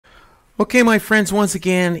Okay, my friends, once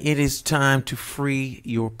again, it is time to free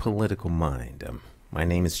your political mind. My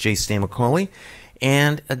name is J. Stan McCauley,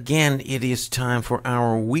 and again, it is time for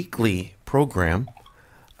our weekly program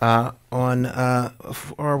on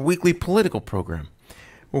our weekly political program,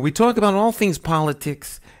 where we talk about all things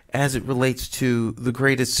politics as it relates to the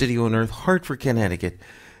greatest city on earth, Hartford, Connecticut,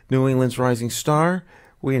 New England's rising star.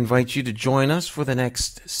 We invite you to join us for the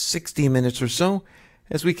next 60 minutes or so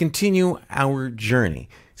as we continue our journey.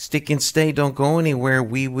 Stick and stay, don't go anywhere.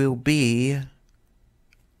 We will be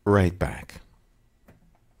right back.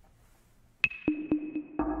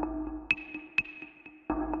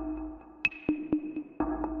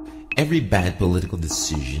 Every bad political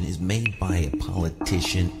decision is made by a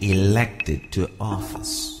politician elected to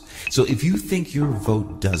office. So if you think your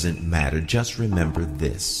vote doesn't matter, just remember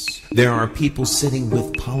this. There are people sitting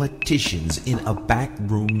with politicians in a back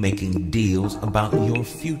room making deals about your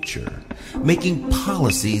future, making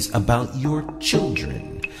policies about your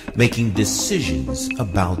children, making decisions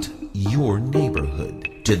about your neighborhood.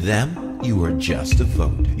 To them, you are just a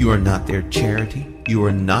vote. You are not their charity. You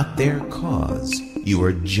are not their cause. You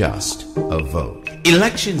are just a vote.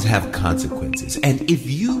 Elections have consequences, and if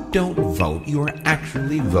you don't vote, you are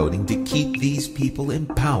actually voting to keep these people in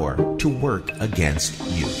power to work against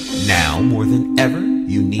you. Now, more than ever,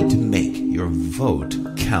 you need to make your vote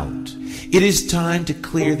count. It is time to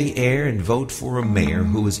clear the air and vote for a mayor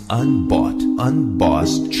who is unbought,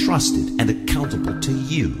 unbossed, trusted, and accountable to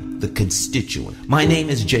you, the constituent. My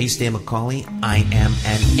name is J. Stan McCauley. I am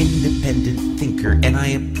an independent thinker, and I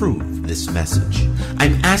approve this message.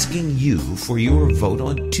 I'm asking you for your vote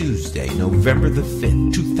on Tuesday, November the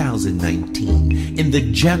 5th, 2019, in the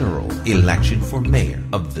general election for mayor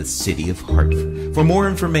of the city of Hartford. For more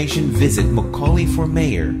information, visit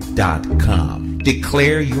McCauleyformayor.com.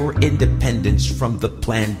 Declare your independence from the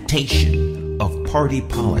plantation of party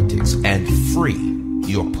politics and free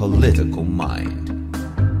your political mind.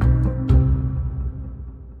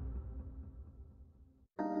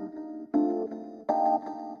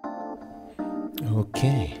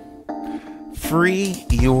 Okay. Free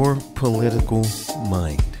your political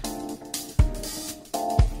mind.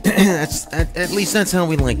 At least that's how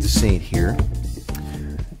we like to say it here.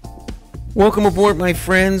 Welcome aboard, my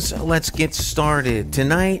friends. Let's get started.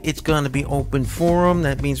 Tonight, it's going to be open forum.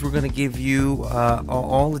 That means we're going to give you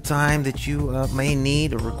all the time that you may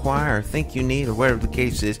need or require or think you need or whatever the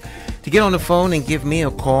case is to get on the phone and give me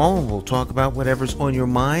a call. And we'll talk about whatever's on your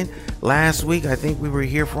mind. Last week, I think we were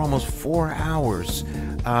here for almost 4 hours,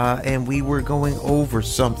 and we were going over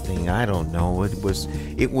something. I don't know. It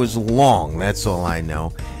was long. That's all I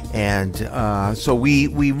know. And so we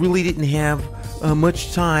really didn't have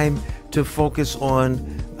much time to focus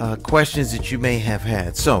on questions that you may have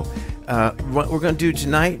had. So what we're going to do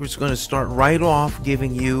tonight, we're just going to start right off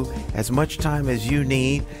giving you as much time as you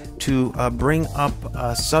need to bring up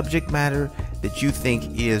a subject matter that you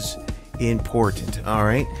think is important. All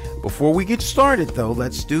right. Before we get started, though,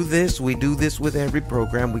 let's do this. We do this with every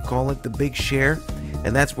program. We call it the Big Share,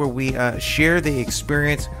 and that's where we share the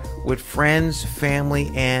experience with friends,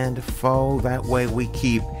 family, and foe. That way we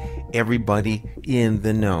keep everybody in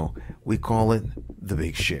the know. We call it the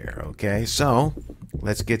Big Share, okay? So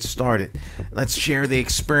let's get started. Let's share the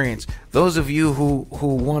experience. Those of you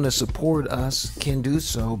who want to support us can do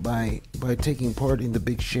so by taking part in the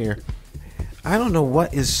Big Share. I don't know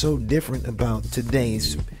what is so different about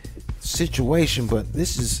today's situation, but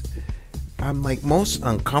I'm like most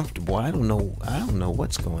uncomfortable. I don't know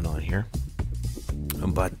what's going on here.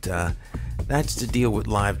 But that's the deal with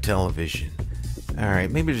live television. All right,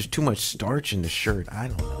 maybe there's too much starch in the shirt. I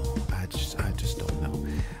don't know. I just don't know.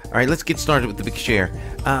 All right, let's get started with the Big Share.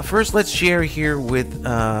 First, let's share here with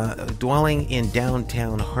dwelling in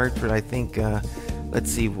downtown Hartford. I think.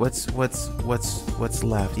 Let's see what's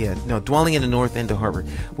left. Yeah, no, dwelling in the north end of Hartford.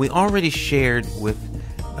 We already shared with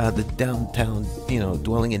the downtown.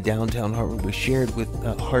 Dwelling in downtown Hartford. We shared with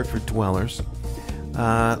Hartford dwellers.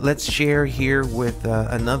 Let's share here with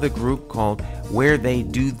another group called Where They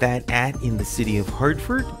Do That At in the city of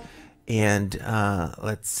Hartford. And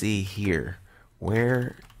let's see here.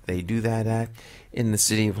 Where They Do That At in the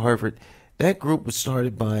city of Hartford. That group was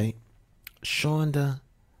started by Shonda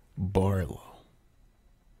Barlow.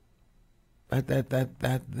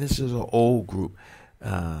 This is an old group.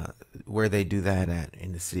 Where They Do That At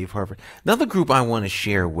in the city of Hartford. Another group I want to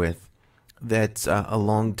share with that's a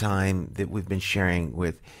long time that we've been sharing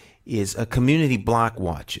with is a Community Block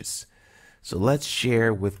Watches. So let's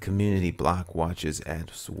share with Community Block Watches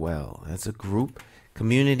as well. That's a group,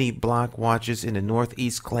 Community Block Watches in the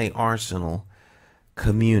Northeast Clay Arsenal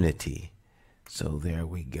community. So there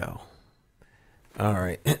we go. All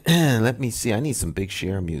right. Let me see. I need some Big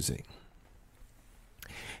Share music.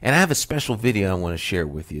 And I have a special video I want to share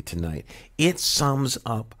with you tonight. It sums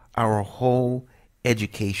up our whole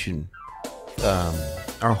education,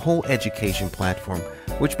 platform,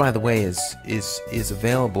 which, by the way, is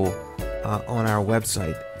available on our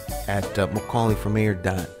website at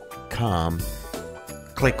McCauleyformayor.com.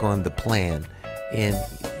 Click on the plan, and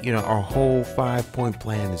our whole 5-point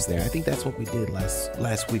plan is there. I think that's what we did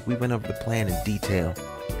last week. We went over the plan in detail.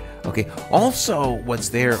 Okay. Also, what's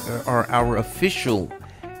there are our official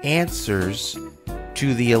answers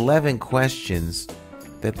to the 11 questions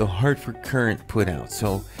that the Hartford Current put out.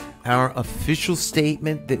 So our official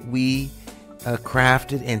statement that we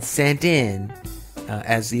crafted and sent in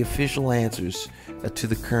as the official answers to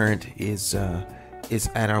the Current is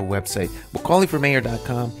at our website,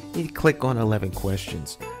 McCauleyformayor.com. You click on 11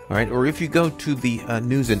 questions. All right. Or if you go to the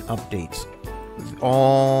news and updates,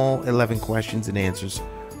 all 11 questions and answers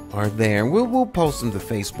are there. We'll post them to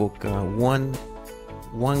Facebook.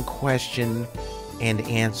 One question and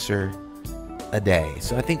answer a day.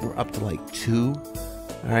 So I think we're up to like 2. All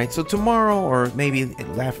right. So tomorrow, or maybe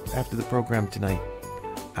after the program tonight,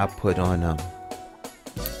 I'll put on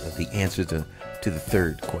the answer to the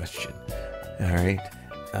 3rd question. All right.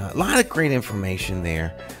 A lot of great information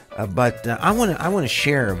there. But I want to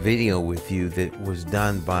share a video with you that was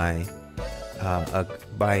done by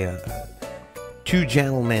 2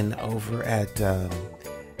 gentlemen over at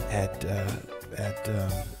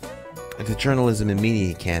the Journalism and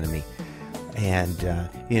Media Academy. And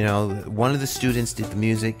one of the students did the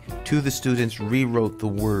music, 2 of the students rewrote the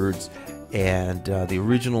words, and the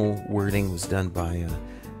original wording was done by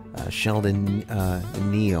Sheldon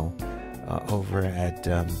Neal over at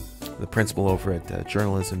the principal over at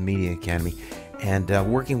Journalism Media Academy, and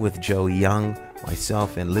working with Joe Young,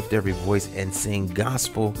 myself, and Lift Every Voice and Sing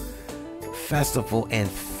Gospel Festival and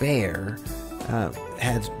Fair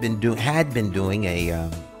had been doing a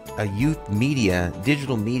youth media,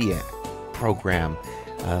 digital media program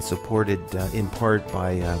supported in part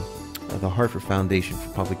by the Hartford Foundation for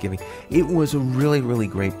Public Giving. It was a really, really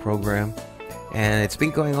great program, and it's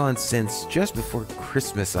been going on since just before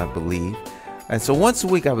Christmas, I believe. And so once a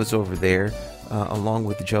week I was over there along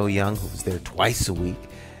with Joe Young, who was there twice a week,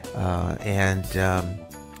 and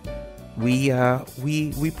we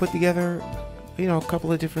put together a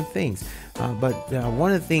couple of different things. But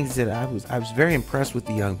one of the things that I was very impressed with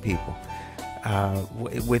the young people,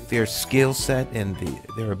 with their skill set and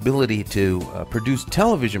their ability to produce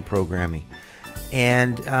television programming.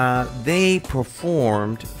 And they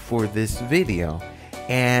performed for this video,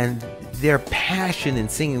 and their passion in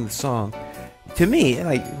singing the song, to me,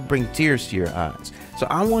 bring tears to your eyes. So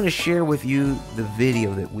I want to share with you the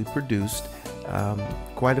video that we produced.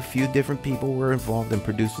 Quite a few different people were involved in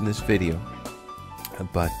producing this video,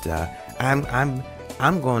 but I'm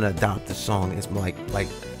going to adopt the song as like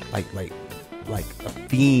a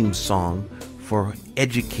theme song for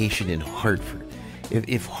education in Hartford.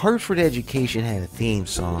 If Hartford education had a theme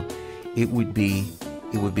song, it would be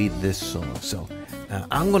this song. So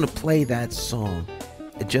I'm going to play that song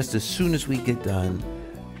just as soon as we get done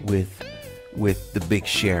with the Big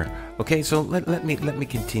Share. Okay, so let me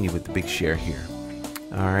continue with the Big Share here.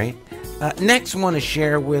 All right. Next, I want to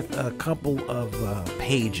share with a couple of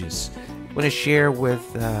pages. I want to share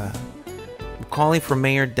with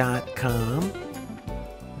McCauleyformayor.com.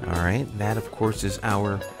 All right, that of course is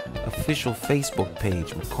our official Facebook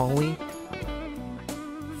page, McCauley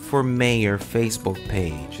for Mayor Facebook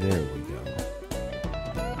page. There we go.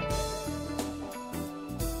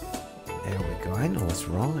 There we go. I know what's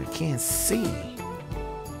wrong. I can't see.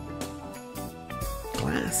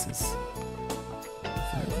 Glasses.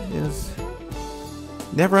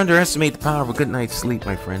 Never underestimate the power of a good night's sleep,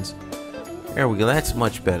 my friends. There we go. That's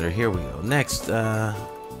much better. Here we go. Next,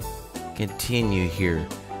 continue here.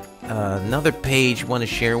 Another page I want to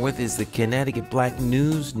share with is the Connecticut Black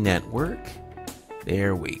News Network.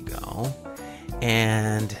 There we go.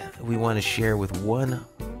 And we want to share with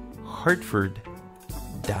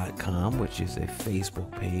onehartford.com, which is a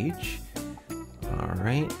Facebook page. All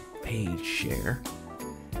right, page share.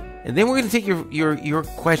 And then we're going to take your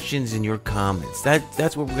questions and your comments.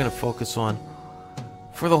 That's what we're going to focus on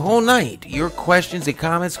for the whole night. Your questions and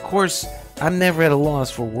comments. Of course, I'm never at a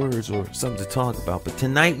loss for words or something to talk about, but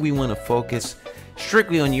tonight we want to focus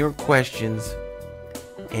strictly on your questions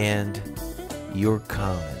and your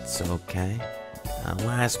comments, okay?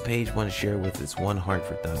 Last page I want to share with is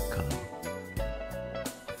onehartford.com.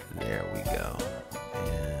 There we go.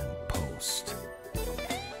 And post.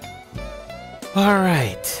 All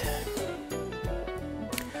right.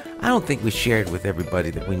 I don't think we shared with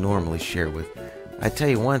everybody that we normally share with. I tell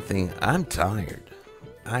you one thing, I'm tired.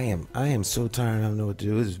 I am so tired. I don't know what to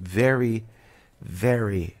do. It's very,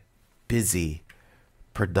 very busy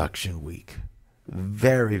production week.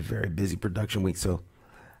 Very, very busy production week. So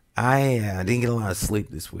I didn't get a lot of sleep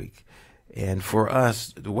this week. And for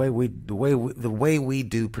us, the way we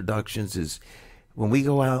do productions is when we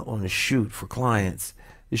go out on a shoot for clients,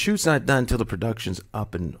 the shoot's not done until the production's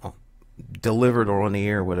up and delivered or on the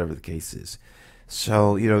air, whatever the case is.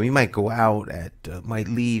 So, you might go out might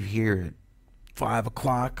leave here at 5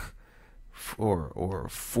 o'clock or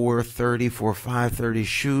 4:30 for a 5:30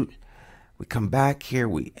 shoot. We come back here,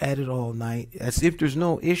 we edit all night as if there's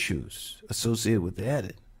no issues associated with the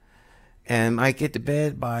edit. And I get to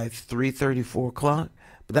bed by 3:30, 4 o'clock.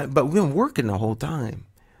 But we've been working the whole time.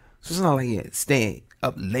 So it's not like staying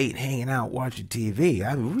up late, hanging out, watching TV.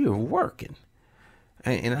 We were working.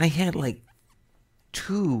 And I had like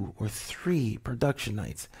 2 or 3 production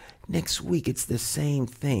nights. Next week, it's the same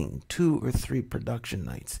thing. 2 or 3 production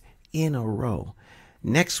nights in a row.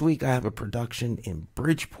 Next week, I have a production in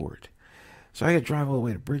Bridgeport. So I got to drive all the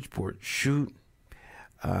way to Bridgeport, shoot.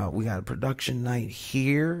 We got a production night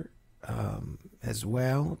here as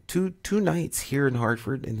well. Two nights here in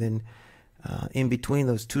Hartford. And then in between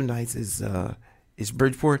those 2 nights is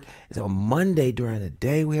Bridgeport. It's on Monday during the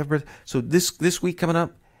day we have. So this week coming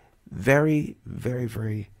up, very, very,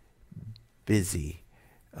 very busy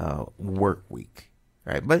work week,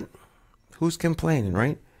 right? But who's complaining,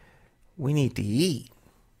 right? We need to eat,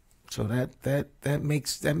 so that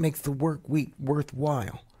makes the work week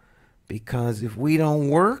worthwhile. Because if we don't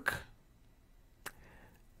work,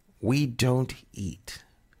 we don't eat.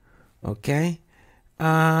 Okay?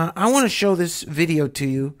 I want to show this video to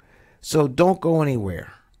you, so don't go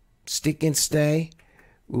anywhere. Stick and stay.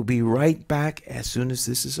 We'll be right back as soon as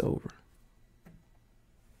this is over.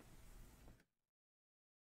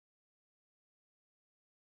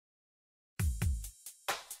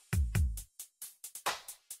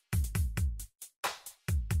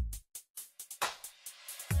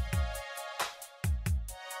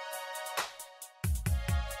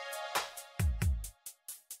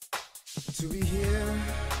 To be here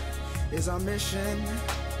is our mission,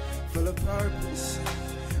 full of purpose.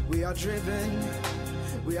 We are driven,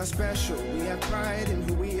 we are special, we have pride in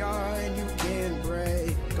who we are, and you can't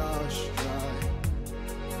break us dry.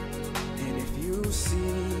 And if you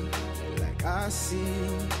see, like I see,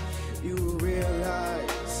 you will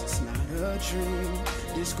realize it's not a dream.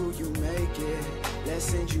 This school you make it,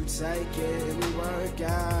 lessons you take it, and we work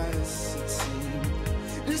as a team.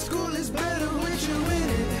 This school is better with you in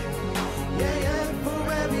it. Yeah, yeah,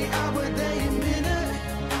 for every hour, day, and minute.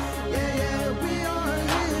 Yeah, yeah, we are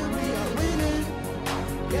here, we are winning.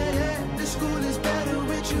 Yeah, yeah, the school is better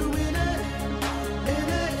with you in it. In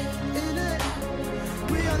it, in it.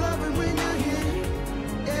 We are loving when you're here.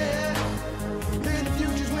 Yeah, yeah. Man, the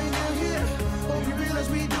future's when you're here. Hope you realize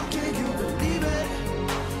we do, can you believe it?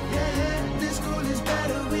 Yeah, yeah, this school is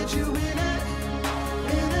better with you in it.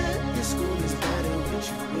 In it, this school is better with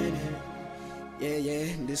you in it. Yeah, yeah,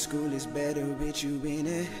 this school is better with you in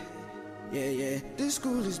it. Yeah, yeah, this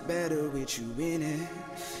school is better with you in it.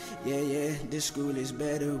 Yeah, yeah, this school is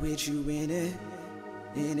better with you in it.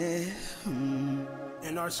 In it.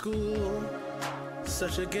 In our school,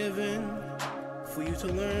 such a given for you to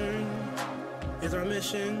learn is our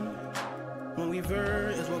mission. When we ver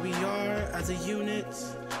is what we are as a unit,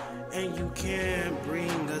 and you can't bring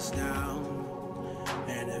us down.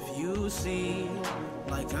 And if you see,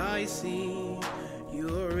 like I see,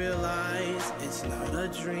 you'll realize it's not a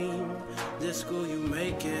dream. This school you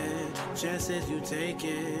make it, chances you take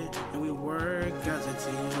it, and we work as a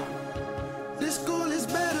team. This school is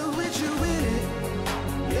better with you in it.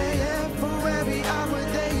 Yeah, yeah, for every hour,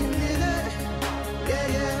 day, and minute. Yeah,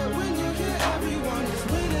 yeah, when you're here, everyone is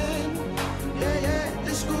winning. Yeah, yeah,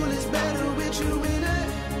 this school is better with you in it.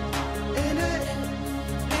 In it,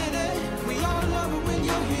 in it. We all love it when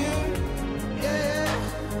you're here. Yeah, yeah.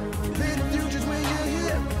 Man, the future's when you're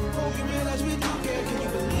here. Hope you realize we do care, can you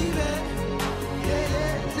believe it? Yeah,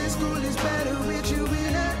 yeah, this school is better with you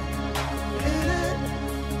in it. In it,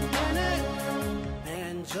 in it.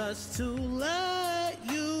 And just to let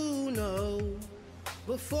you know,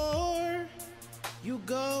 before you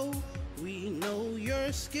go, we know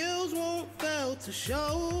your skills won't fail to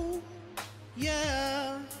show.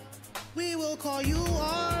 Yeah, we will call you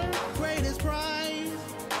our greatest prize.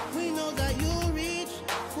 We know that you'll reach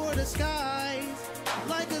for the skies.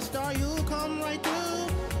 Like a star, you'll come right through.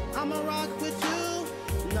 I'ma rock with you.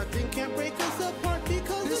 Nothing can break us apart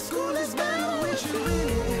because the school is better with you in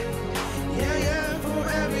it. Yeah, yeah, for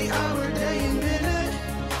every hour, day, and minute.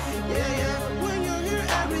 Yeah, yeah, when you're here,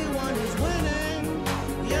 everyone is winning.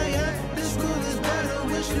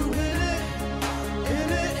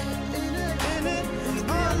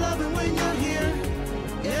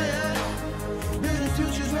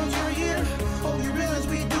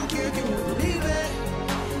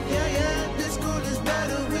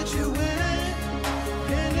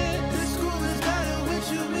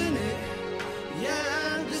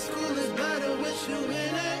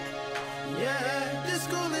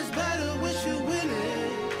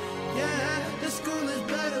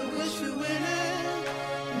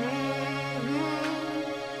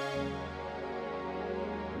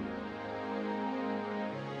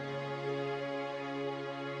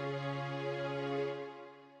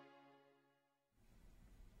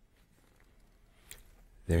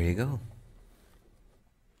 There you go.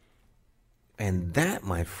 And that,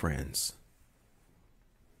 my friends,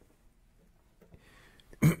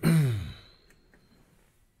 in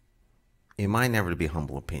my never to be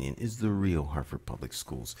humble opinion, is the real Hartford Public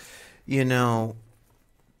Schools. You know,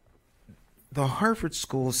 the Hartford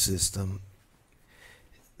school system,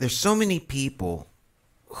 there's so many people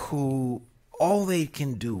who all they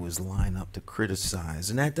can do is line up to criticize.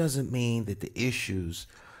 And that doesn't mean that the issues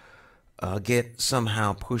get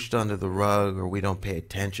somehow pushed under the rug or we don't pay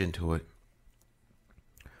attention to it.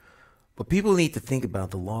 But people need to think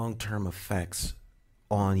about the long-term effects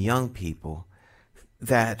on young people,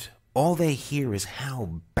 that all they hear is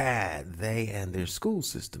how bad they and their school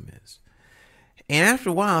system is. And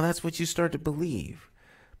after a while, that's what you start to believe.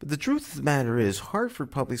 But the truth of the matter is,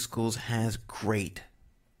 Hartford Public Schools has great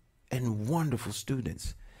and wonderful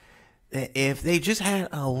students. If they just had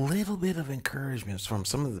a little bit of encouragement from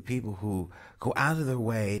some of the people who go out of their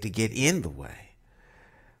way to get in the way,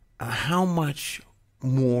 how much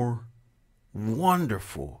more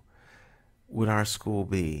wonderful would our school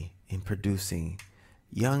be in producing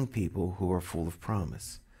young people who are full of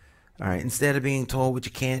promise. All right, instead of being told what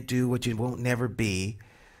you can't do, what you won't never be,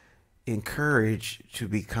 encouraged to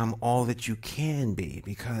become all that you can be,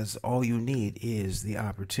 because all you need is the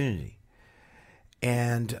opportunity.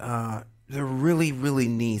 And there really, really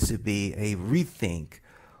needs to be a rethink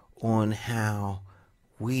on how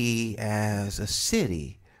we as a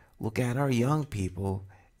city look at our young people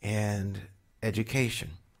and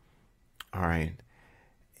education. All right.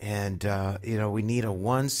 And, we need a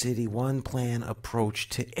one city, one plan approach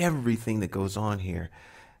to everything that goes on here,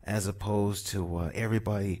 as opposed to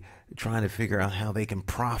everybody trying to figure out how they can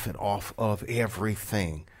profit off of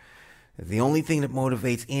everything. The only thing that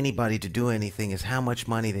motivates anybody to do anything is how much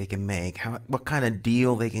money they can make, what kind of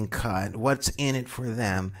deal they can cut, what's in it for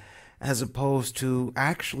them, as opposed to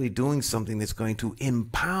actually doing something that's going to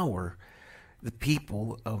empower the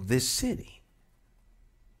people of this city.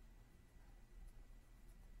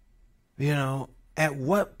 You know, at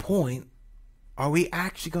what point are we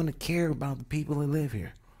actually going to care about the people that live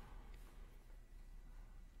here?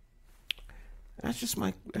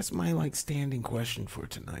 That's my like standing question for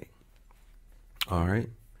tonight. All right.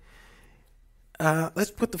 Let's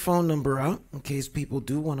put the phone number out in case people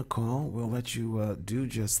do want to call. We'll let you do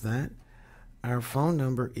just that. Our phone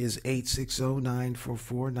number is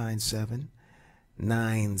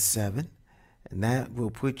 860-944-9797. And that will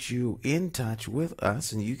put you in touch with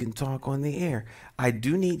us and you can talk on the air. I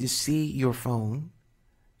do need to see your phone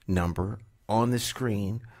number on the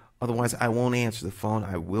screen. Otherwise, I won't answer the phone.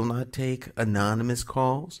 I will not take anonymous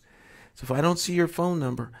calls. So if I don't see your phone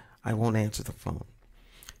number, I won't answer the phone.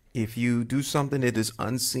 If you do something that is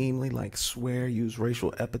unseemly, like swear, use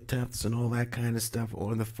racial epithets and all that kind of stuff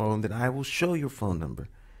on the phone, then I will show your phone number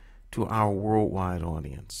to our worldwide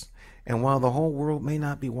audience. And while the whole world may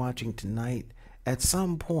not be watching tonight, at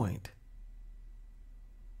some point,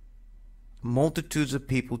 multitudes of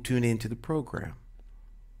people tune into the program.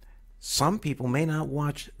 Some people may not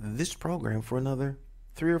watch this program for another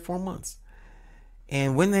 3 or 4 months.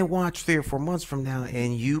 And when they watch 3 or 4 months from now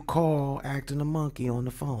and you call acting a monkey on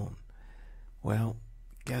the phone, well,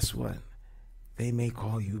 guess what? They may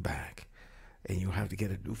call you back and you'll have to get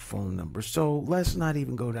a new phone number. So let's not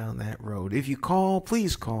even go down that road. If you call,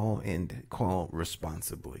 please call and call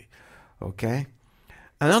responsibly. Okay?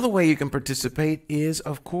 Another way you can participate is,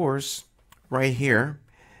 of course, right here.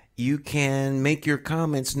 You can make your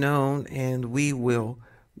comments known and we will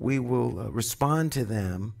respond to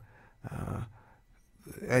them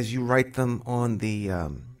as you write them on the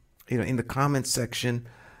in the comments section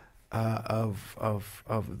of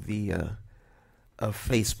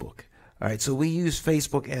Facebook. All right, so we use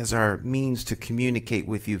Facebook as our means to communicate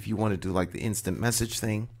with you. If you want to do like the instant message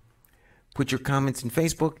thing, put your comments in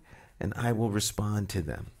Facebook and I will respond to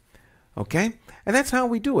them. Okay? And that's how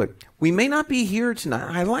we do it. We may not be here tonight.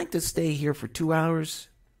 I like to stay here for 2 hours,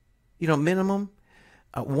 minimum,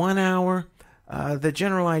 1 hour. The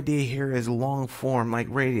general idea here is long form, like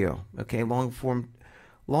radio. Okay? Long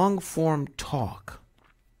form talk,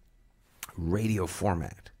 radio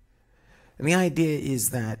format. And the idea is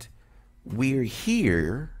that we're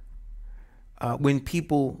here when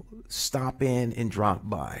people stop in and drop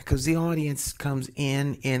by, because the audience comes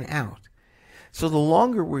in and out. So the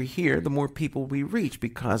longer we're here, the more people we reach,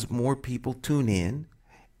 because more people tune in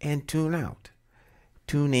and tune out.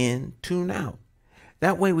 Tune in, tune out.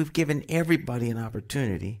 That way we've given everybody an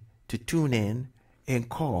opportunity to tune in and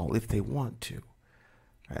call if they want to.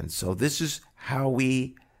 And so this is how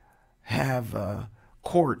we have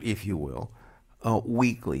court, if you will,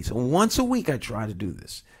 weekly. So once a week I try to do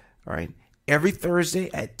this. All right. Every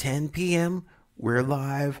Thursday at 10 p.m., we're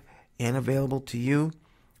live and available to you.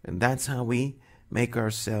 And that's how we make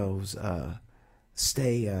ourselves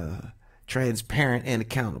stay transparent and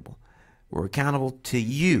accountable. We're accountable to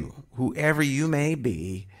you, whoever you may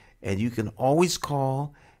be, and you can always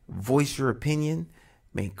call, voice your opinion,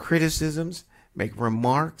 make criticisms, make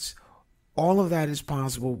remarks. All of that is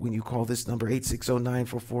possible when you call this number,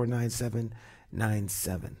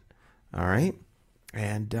 860-944-9797. All right?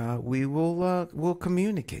 And we'll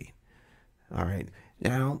communicate. All right.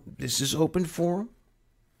 Now, this is open forum.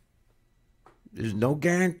 There's no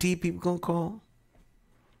guarantee people going to call.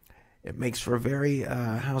 It makes for a very,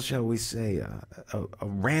 how shall we say, a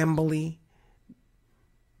rambly,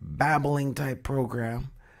 babbling type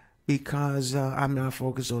program because I'm not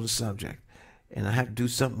focused on the subject. And I have to do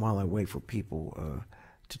something while I wait for people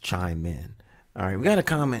to chime in. All right, we got a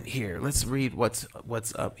comment here. Let's read what's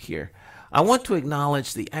up here. I want to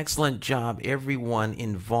acknowledge the excellent job everyone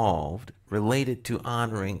involved related to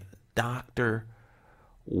honoring Dr.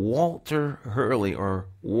 Walter Hurley, or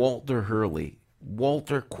Walter Hurley,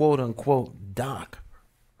 Walter quote-unquote Doc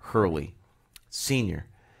Hurley, Sr.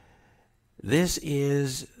 This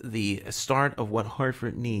is the start of what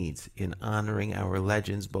Hartford needs in honoring our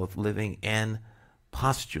legends, both living and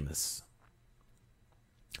posthumous.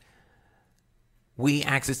 We,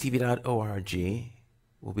 accesstv.org,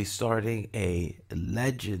 will be starting a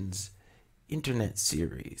Legends internet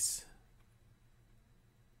series.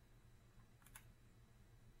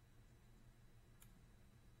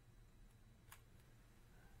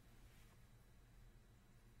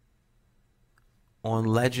 On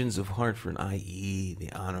legends of Hartford, i.e.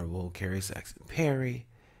 the Honorable Carrie Saxon Perry,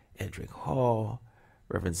 Edric Hall,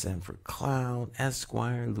 Reverend Sanford Clown,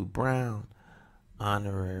 Esquire, Lou Brown,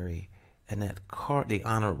 Honorary Annette the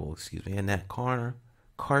Honorable Annette Carter,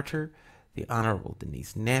 the Honorable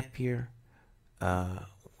Denise Napier.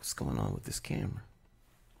 What's going on with this camera?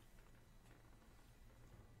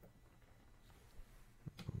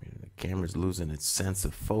 The camera's losing its sense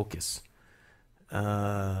of focus.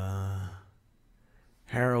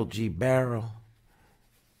 Harold G. Barrow,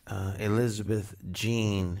 Elizabeth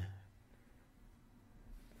Jean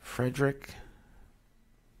Frederick,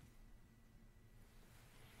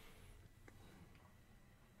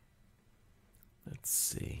 let's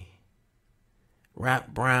see,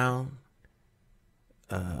 Rap Brown,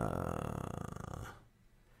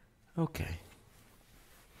 okay.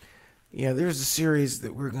 Yeah, there's a series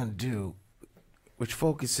that we're going to do which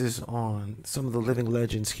focuses on some of the living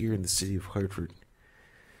legends here in the city of Hartford.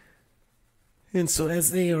 And so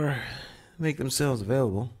as they make themselves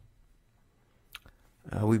available,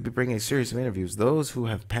 we'll be bringing a series of interviews. Those who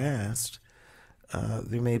have passed,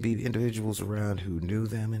 there may be individuals around who knew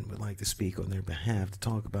them and would like to speak on their behalf to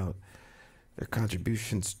talk about their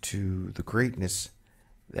contributions to the greatness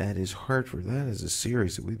that is Hartford. That is a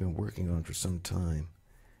series that we've been working on for some time.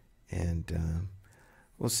 And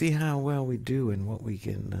we'll see how well we do and what we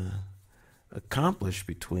can accomplish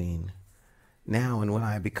between now and when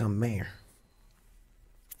I become mayor.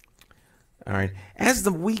 All right. As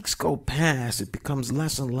the weeks go past, it becomes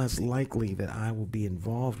less and less likely that I will be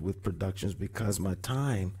involved with productions because my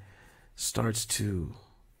time starts to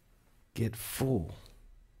get full,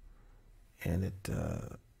 and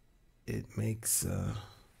it makes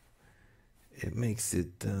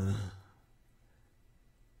it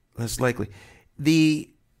less likely.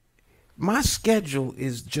 My schedule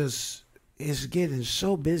is getting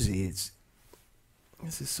so busy. This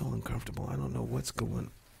is so uncomfortable. I don't know what's going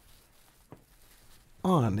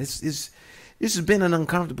on. This has been an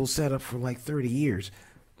uncomfortable setup for like 30 years,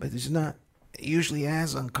 but it's not usually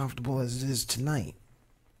as uncomfortable as it is tonight.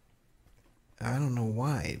 I don't know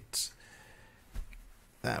why it's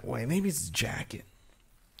that way. Maybe it's the jacket.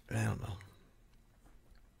 I don't know.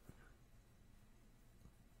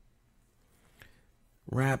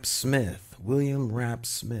 Rap Smith, William Rap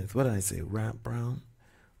Smith. What did I say? Rap Brown?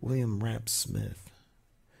 William Rap Smith.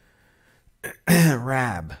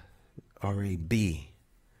 Rab, R-A-B.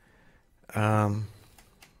 There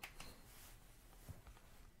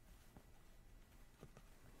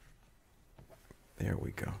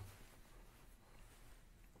we go.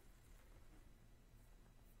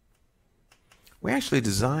 We actually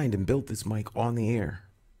designed and built this mic on the air.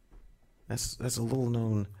 That's a little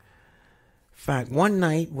known fact. One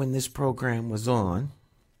night when this program was on,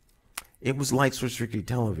 it was Lights Restricted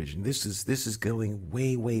Television. This is going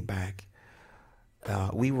way back.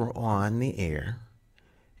 We were on the air,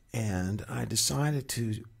 and I decided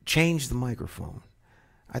to change the microphone.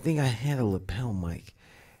 I think I had a lapel mic,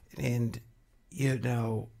 and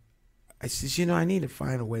I said, I need to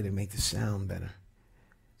find a way to make the sound better.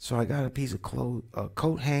 So I got a piece of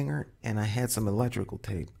coat hanger, and I had some electrical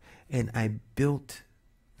tape, and I built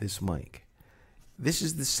this mic. This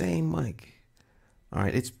is the same mic. All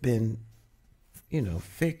right, it's been,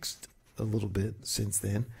 fixed a little bit since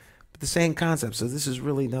then, but the same concept. So this is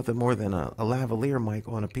really nothing more than a lavalier mic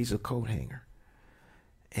on a piece of coat hanger.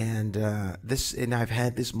 And and I've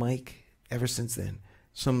had this mic ever since then.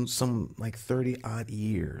 Some like 30 odd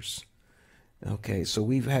years. Okay, so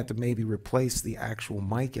we've had to maybe replace the actual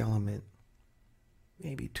mic element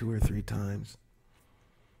maybe 2 or 3 times.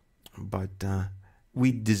 But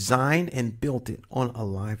we designed and built it on a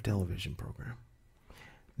live television program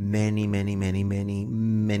many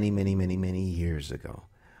years ago.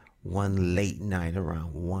 One late night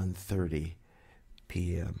around 1:30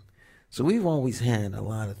 p.m. So we've always had a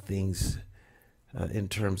lot of things in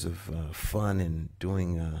terms of fun and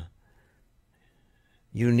doing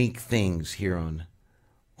unique things here on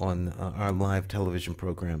our live television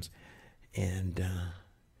programs. And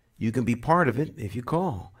you can be part of it if you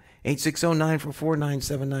call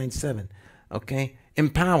 860-944-9797. Okay?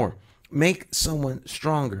 Empower. Make someone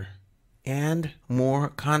stronger and more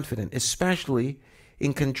confident, especially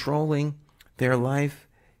in controlling their life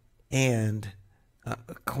and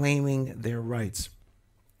claiming their rights.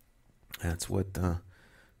 That's what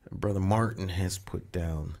Brother Martin has put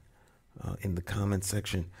down in the comment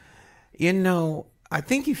section. I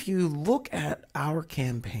think if you look at our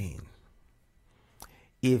campaign,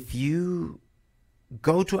 if you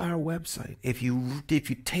go to our website, if you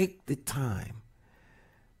take the time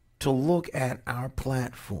to look at our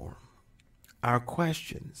platform, our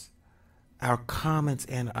questions, our comments,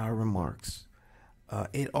 and our remarks,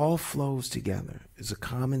 it all flows together. It's a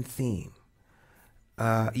common theme.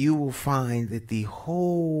 You will find that the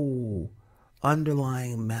whole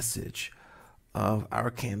underlying message of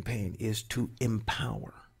our campaign is to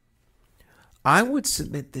empower. I would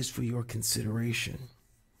submit this for your consideration.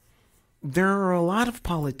 There are a lot of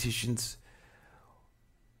politicians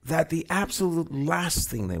that the absolute last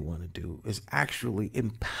thing they want to do is actually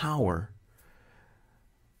empower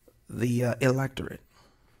the electorate.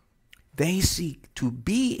 They seek to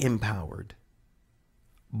be empowered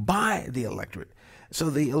by the electorate.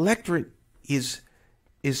 So the electorate is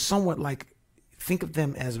somewhat like, think of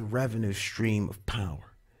them as a revenue stream of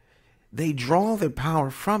power. They draw their power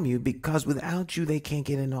from you because without you, they can't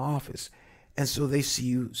get into office. And so they see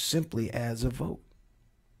you simply as a vote.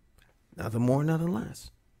 Nothing more, nothing less.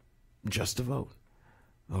 Just a vote.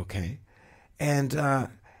 Okay? And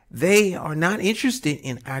they are not interested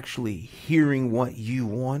in actually hearing what you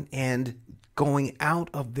want and going out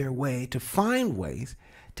of their way to find ways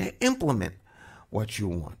to implement what you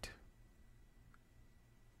want.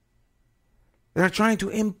 They're trying to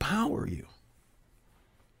empower you.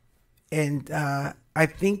 And I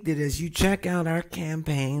think that as you check out our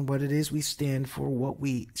campaign, what it is we stand for, what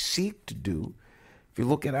we seek to do, if you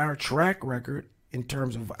look at our track record in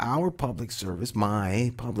terms of our public service,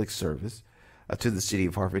 my public service to the city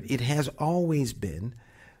of Hartford, it has always been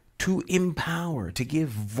to empower, to give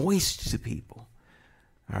voice to people,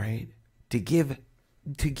 all right? To give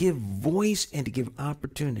voice and to give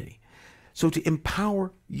opportunity. So to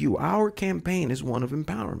empower you, our campaign is one of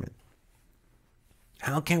empowerment.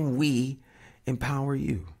 How can we empower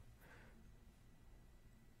you?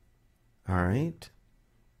 All right.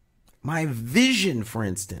 My vision, for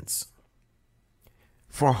instance,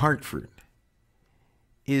 for Hartford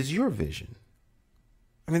is your vision.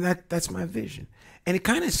 I mean, that's my vision. And it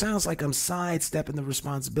kind of sounds like I'm sidestepping the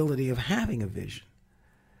responsibility of having a vision.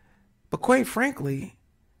 But quite frankly,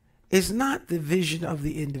 it's not the vision of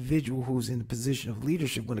the individual who's in the position of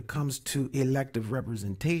leadership when it comes to elective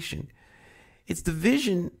representation. It's the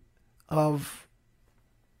vision of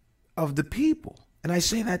the people. And I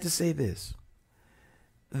say that to say this.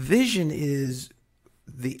 Vision is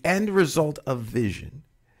the end result of vision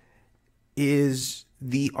is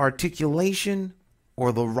the articulation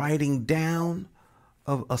or the writing down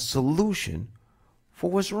of a solution for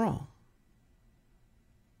what's wrong.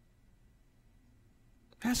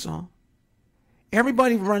 That's all.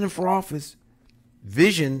 Everybody running for office,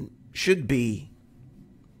 vision should be,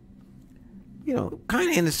 kind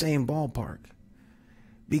of in the same ballpark.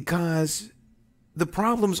 Because the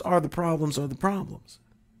problems are the problems are the problems.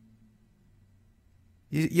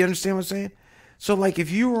 You understand what I'm saying? So like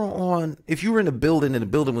if you were in a building and the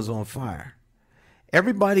building was on fire,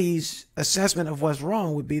 everybody's assessment of what's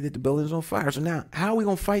wrong would be that the building's on fire. So now, how are we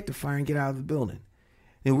going to fight the fire and get out of the building?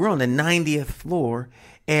 And we're on the 90th floor,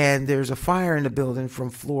 and there's a fire in the building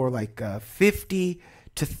from floor like 50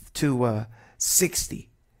 to 60.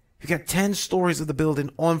 You got 10 stories of the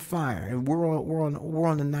building on fire, and we're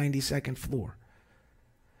on the 92nd floor.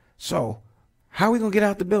 So how are we going to get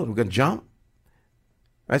out the building? We're going to jump?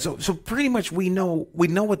 Right? So pretty much we know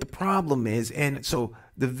what the problem is. And so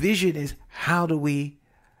the vision is how do we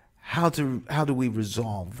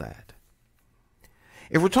resolve that?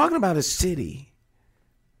 If we're talking about a city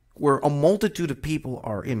where a multitude of people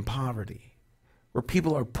are in poverty, where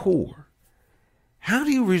people are poor, how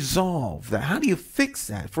do you resolve that? How do you fix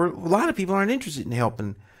that? For a lot of people aren't interested in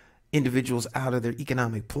helping individuals out of their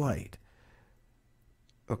economic plight.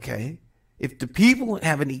 Okay? If the people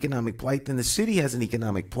have an economic plight, then the city has an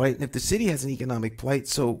economic plight. And if the city has an economic plight,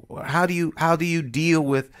 so how do you deal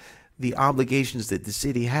with the obligations that the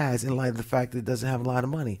city has in light of the fact that it doesn't have a lot of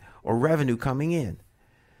money or revenue coming in?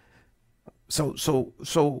 So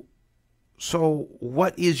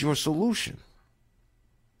what is your solution?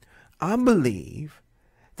 I believe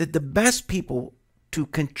that the best people to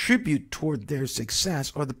contribute toward their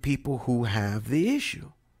success are the people who have the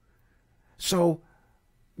issue. So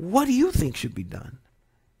what do you think should be done?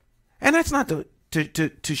 And that's not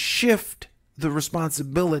to shift the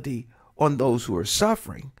responsibility on those who are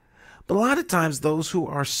suffering. But a lot of times those who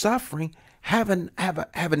are suffering have an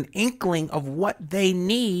inkling of what they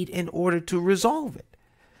need in order to resolve it.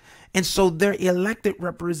 And so their elected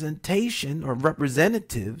representation or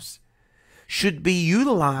representatives should be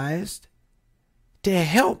utilized to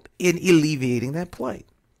help in alleviating that plight.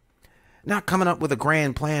 Not coming up with a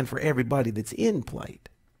grand plan for everybody that's in plight.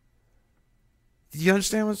 Do you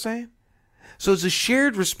understand what I'm saying? So it's a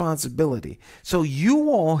shared responsibility. So you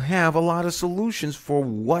all have a lot of solutions for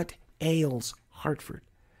what ails Hartford.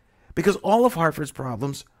 Because all of Hartford's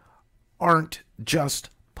problems aren't just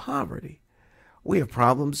poverty. We have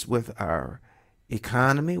problems with our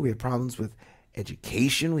economy. We have problems with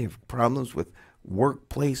education. We have problems with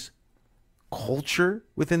workplace culture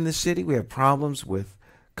within the city. We have problems with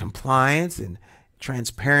compliance and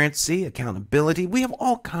transparency, accountability. We have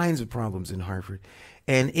all kinds of problems in Hartford.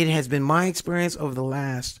 And it has been my experience over the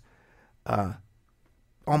last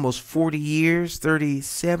almost 40 years,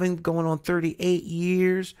 37 going on 38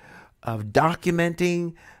 years of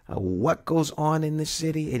documenting what goes on in the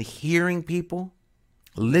city and hearing people,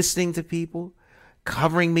 listening to people,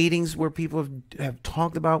 covering meetings where people have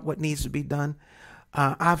talked about what needs to be done.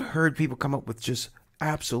 I've heard people come up with just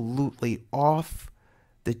absolutely off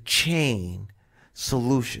the chain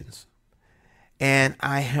solutions. And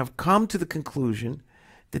I have come to the conclusion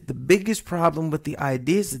that the biggest problem with the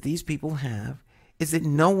ideas that these people have is that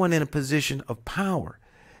no one in a position of power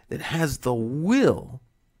that has the will,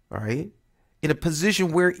 all right, in a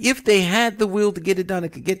position where if they had the will to get it done, it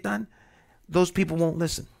could get done, those people won't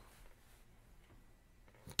listen.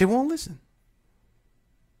 They won't listen.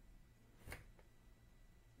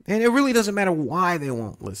 And it really doesn't matter why they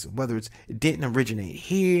won't listen, whether it didn't originate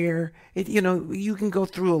here. You can go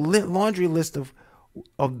through a laundry list of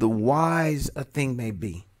the whys a thing may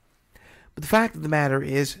be. But the fact of the matter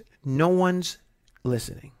is, no one's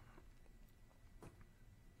listening.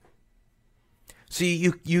 See,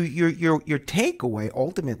 your takeaway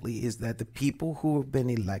ultimately is that the people who have been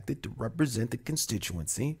elected to represent the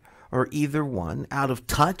constituency are either one, out of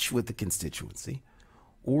touch with the constituency,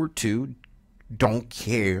 or two, don't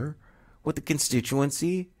care what the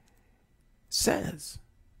constituency says.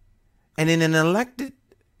 And in an elected,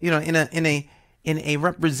 in a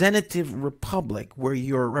representative republic where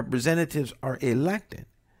your representatives are elected,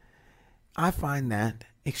 I find that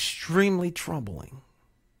extremely troubling.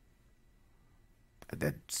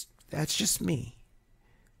 That's just me.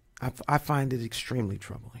 I find it extremely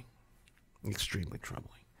troubling. Extremely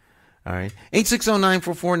troubling. All right.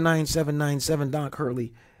 860-944-9797. Doc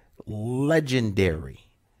Hurley, legendary.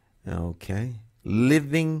 Okay.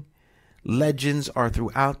 Living legends are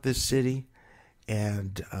throughout this city.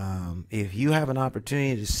 And if you have an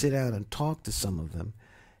opportunity to sit down and talk to some of them,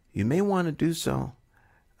 you may want to do so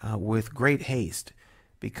with great haste,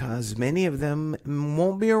 because many of them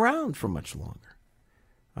won't be around for much longer.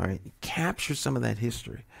 All right. Capture some of that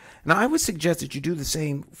history. Now, I would suggest that you do the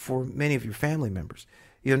same for many of your family members.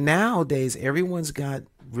 Nowadays, everyone's got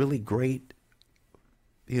really great,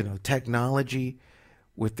 technology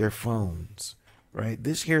with their phones, right?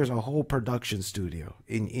 This here is a whole production studio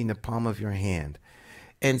in the palm of your hand.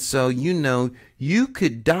 And so, you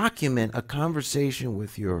could document a conversation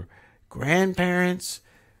with your grandparents,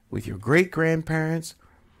 with your great-grandparents,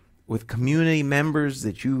 with community members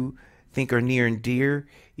that you think are near and dear.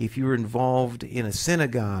 If you're involved in a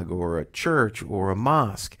synagogue or a church or a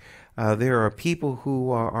mosque, there are people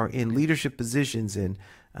who are in leadership positions and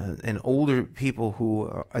older people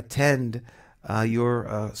who attend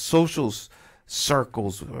your social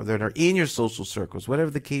circles, or that are in your social circles, whatever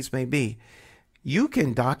the case may be. You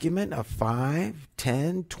can document a 5,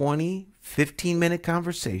 10, 20, 15-minute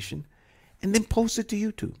conversation and then post it to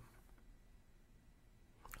YouTube.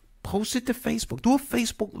 Post it to Facebook. Do a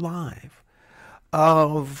Facebook Live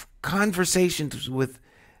of conversations with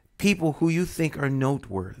people who you think are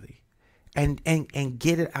noteworthy and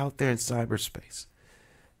get it out there in cyberspace.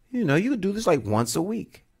 You know, you can do this like once a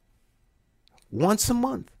week, once a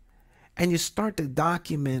month, and you start to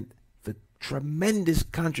document the tremendous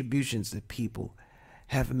contributions that people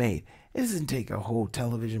have made. It doesn't take a whole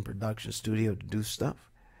television production studio to do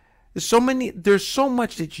stuff. There's so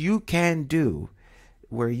much that you can do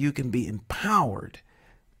where you can be empowered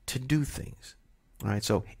to do things. All right,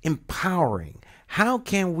 so empowering. How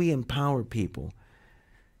can we empower people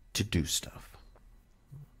to do stuff?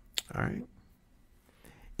 All right.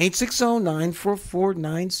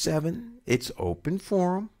 860-944-97. It's open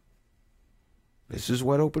forum. This is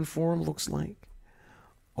what open forum looks like.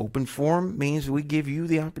 Open forum means we give you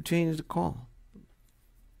the opportunity to call.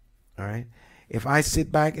 All right. If I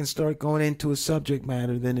sit back and start going into a subject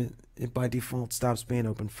matter, then it by default stops being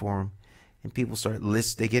open forum, and people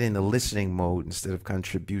they get into listening mode instead of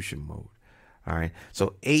contribution mode. All right.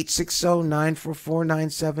 So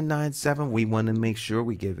 860-944-9797. We want to make sure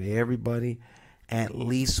we give everybody at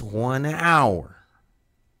least 1 hour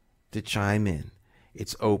to chime in.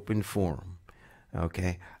 It's open forum.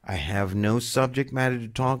 Okay. I have no subject matter to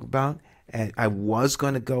talk about. And I was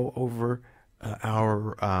going to go over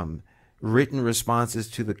our written responses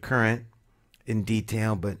to the current in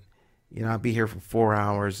detail, but I'll be here for 4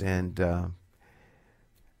 hours, and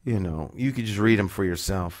you can just read them for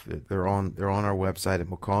yourself. They're on our website at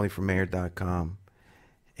McCauleyformayor.com.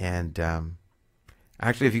 And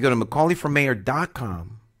actually, if you go to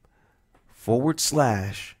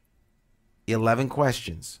McCauleyformayor.com/11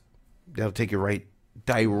 questions, that'll take you right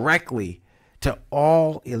directly to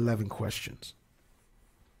all 11 questions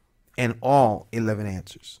and all 11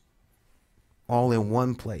 answers, all in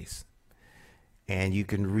one place. And you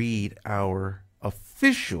can read our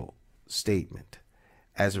official statement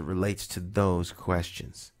as it relates to those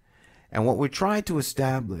questions. And what we're trying to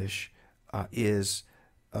establish is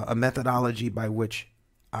a methodology by which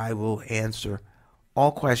I will answer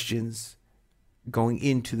all questions going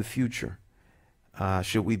into the future.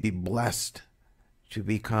 Should we be blessed to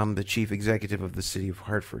become the chief executive of the city of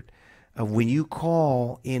Hartford? When you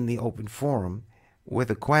call in the open forum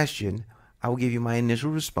with a question, I will give you my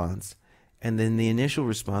initial response, and then the initial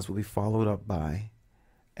response will be followed up by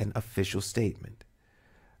an official statement.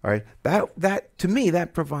 All right, that to me,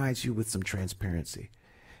 that provides you with some transparency.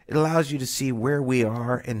 It allows you to see where we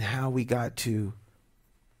are and how we got to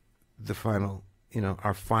the final,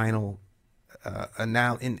 our final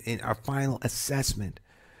in our final assessment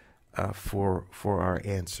for our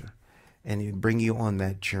answer, and bring you on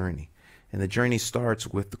that journey. And the journey starts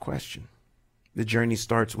with the question. The journey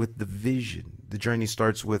starts with the vision. The journey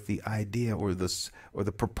starts with the idea or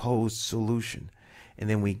the proposed solution, and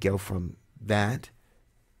then we go from that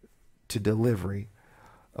to delivery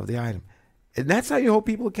of the item. And that's how you hold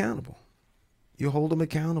people accountable. You hold them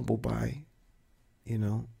accountable by,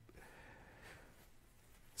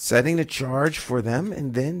 setting the charge for them,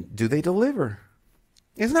 and then do they deliver?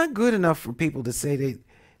 It's not good enough for people to say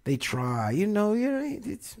they try.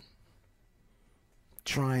 It's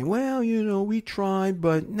trying. Well, we tried,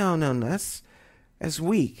 but no, that's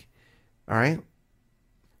weak. All right.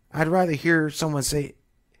 I'd rather hear someone say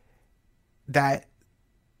that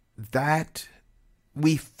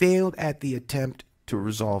we failed at the attempt to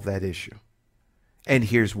resolve that issue, and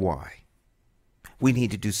here's why. We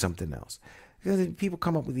need to do something else. People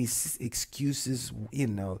come up with these excuses,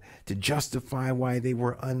 to justify why they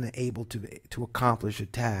were unable to accomplish a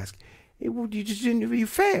task. You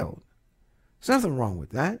failed. There's nothing wrong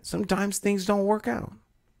with that. Sometimes things don't work out.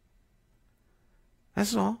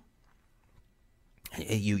 That's all.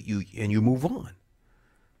 And you move on.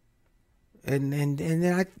 And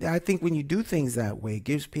then I think when you do things that way, it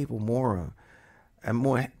gives people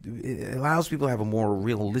it allows people to have a more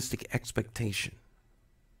realistic expectation.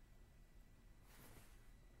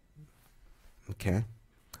 Okay.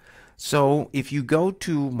 So if you go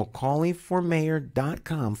to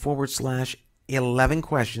McCauleyformayor.com/11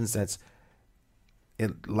 questions, that's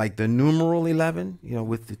like the numeral 11,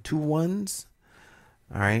 with the 2 1s.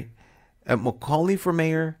 All right. At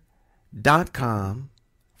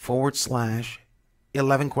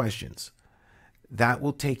McCauleyformayor.com/11 questions. That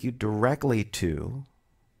will take you directly to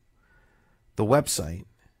the website,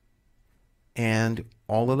 and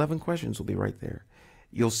all 11 questions will be right there.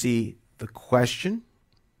 You'll see the question,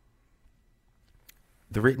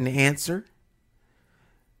 the written answer,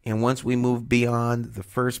 And once we move beyond the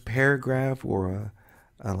first paragraph or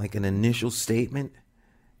like an initial statement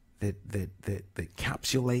that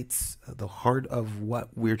encapsulates the heart of what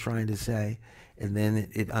we're trying to say, and then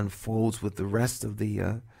it unfolds with the rest of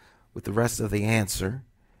the answer,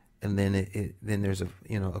 and then then there's a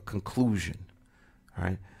conclusion. All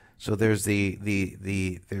right. So there's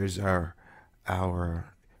there's our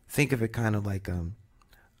think of it kind of like a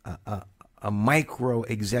micro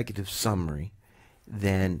executive summary.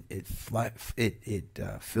 Then it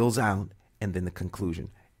fills out, and then the conclusion.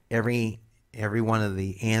 Every one of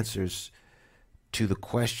the answers to the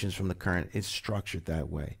questions from the current is structured that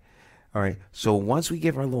way. All right. So once we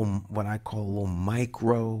give our little, what I call a little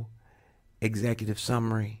micro executive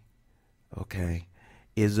summary, okay,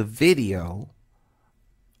 is a video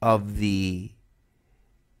of the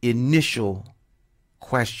initial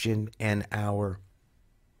question and our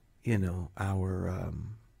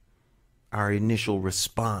initial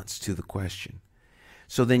response to the question.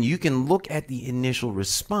 So then you can look at the initial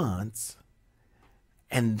response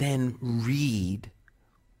and then read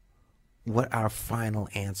what our final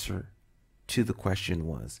answer to the question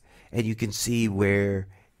was. And you can see where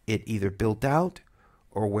it either built out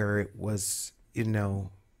or where it was,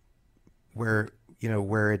 where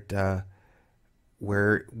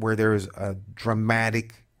there is a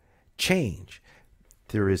dramatic change.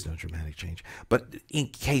 There is no dramatic change, but in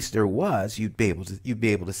case there was, you'd be able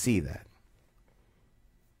to see that.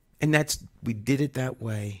 And we did it that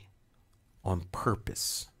way on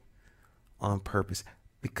purpose,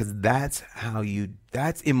 because that's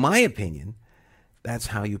in my opinion, that's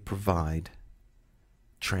how you provide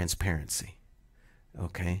transparency.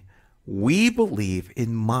 Okay, we believe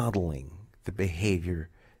in modeling the behavior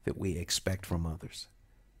that we expect from others.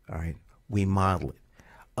 All right, we model it.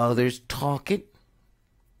 Others talk it,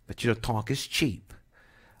 but talk is cheap.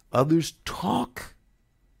 Others talk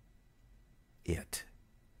it.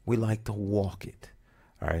 We like to walk it.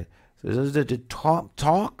 All right. So there's the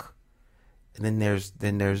talk, and then there's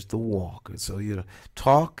the walk. So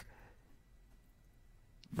talk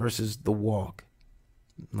versus the walk.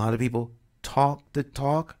 A lot of people talk the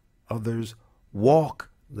talk, others walk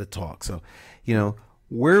the talk. So,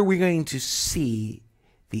 where are we going to see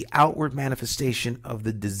the outward manifestation of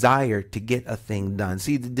the desire to get a thing done?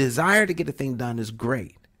 See, the desire to get a thing done is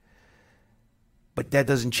great, but that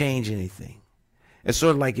doesn't change anything. It's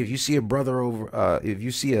sort of like if you see a brother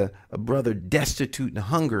a brother destitute and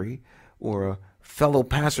hungry, or a fellow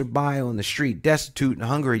passerby on the street destitute and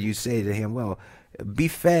hungry, you say to him, well, be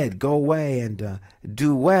fed, go away and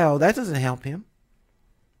do well. That doesn't help him.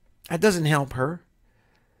 That doesn't help her.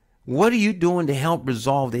 What are you doing to help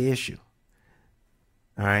resolve the issue?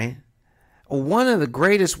 All right. One of the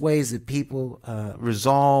greatest ways that people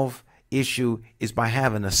resolve issue is by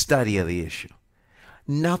having a study of the issue.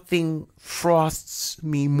 Nothing frosts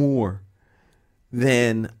me more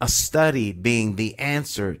than a study being the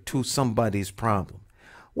answer to somebody's problem.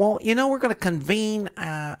 Well, we're going to convene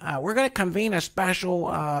a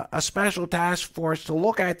special task force to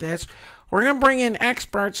look at this. We're going to bring in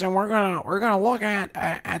experts, and we're going to look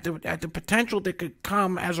at the potential that could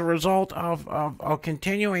come as a result of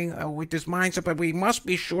continuing with this mindset. But we must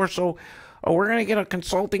be sure. So we're going to get a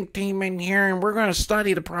consulting team in here, and we're going to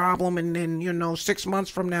study the problem. And then 6 months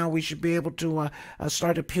from now, we should be able to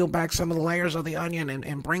start to peel back some of the layers of the onion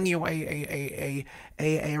and bring you a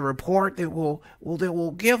report that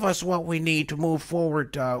will give us what we need to move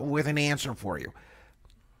forward with an answer for you.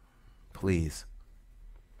 Please.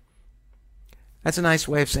 That's a nice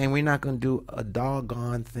way of saying we're not going to do a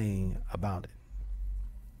doggone thing about it,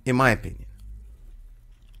 in my opinion.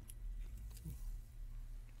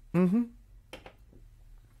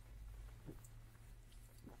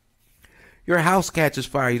 Your house catches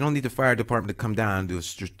fire. You don't need the fire department to come down and do a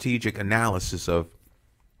strategic analysis of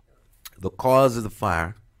the cause of the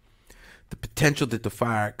fire, the potential that the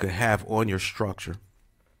fire could have on your structure,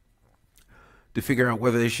 to figure out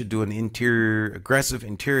whether they should do an aggressive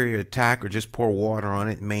interior attack or just pour water on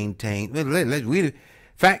it and maintain. In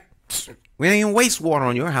fact, we don't even waste water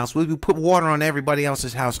on your house. We put water on everybody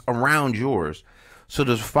else's house around yours, so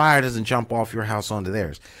the fire doesn't jump off your house onto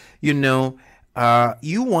theirs. You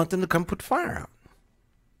want them to come put the fire out.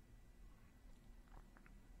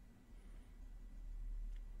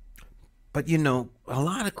 But a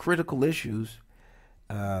lot of critical issues,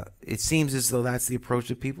 it seems as though that's the approach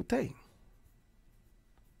that people take.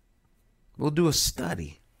 We'll do a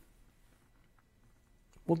study.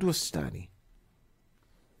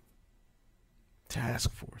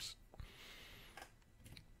 Task force.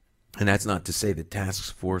 And that's not to say that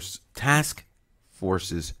task forces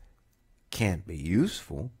can't be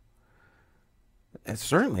useful. And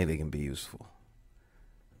certainly they can be useful.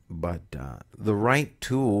 But the right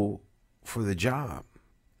tool for the job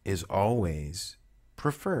is always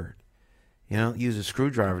preferred. You don't use a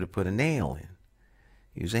screwdriver to put a nail in.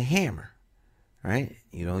 Use a hammer, right?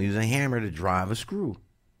 You don't use a hammer to drive a screw.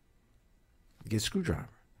 Get a screwdriver.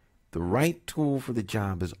 The right tool for the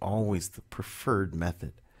job is always the preferred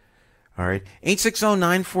method. All right.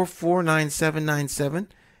 860-944-9797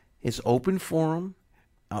 is open forum.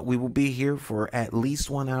 We will be here for at least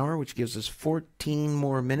 1 hour, which gives us 14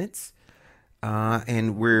 more minutes.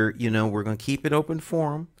 And we're going to keep it open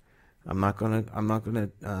forum. I'm not gonna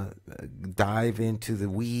dive into the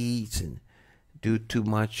weeds and do too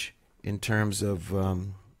much in terms of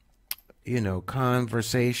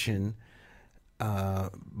conversation.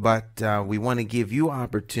 But we want to give you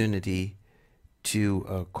opportunity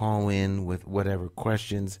to call in with whatever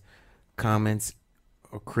questions, comments,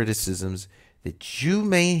 or criticisms that you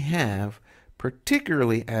may have,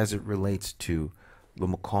 particularly as it relates to the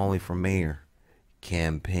McCauley for Mayor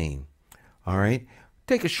campaign. All right,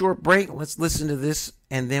 take a short break. Let's listen to this,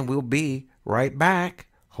 and then we'll be right back,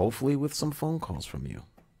 hopefully with some phone calls from you.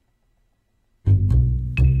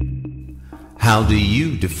 How do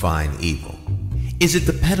you define evil? Is it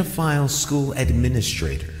the pedophile school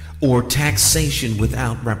administrator or taxation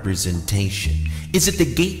without representation? Is it the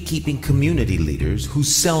gatekeeping community leaders who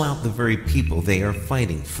sell out the very people they are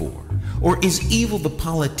fighting for? Or is evil the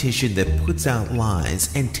politician that puts out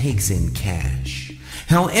lies and takes in cash?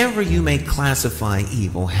 However you may classify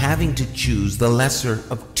evil, having to choose the lesser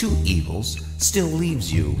of two evils still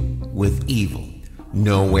leaves you with evil.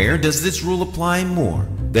 Nowhere does this rule apply more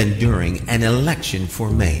than during an election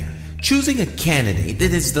for mayor. Choosing a candidate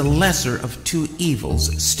that is the lesser of two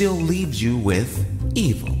evils still leaves you with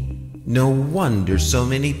evil. No wonder so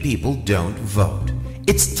many people don't vote.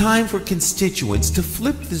 It's time for constituents to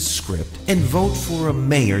flip the script and vote for a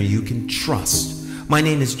mayor you can trust. My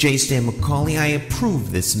name is J. Stan McCauley. I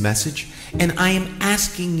approve this message, and I am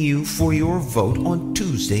asking you for your vote on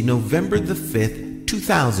Tuesday, November the 5th,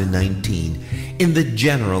 2019, in the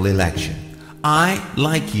general election. I,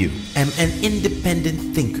 like you, am an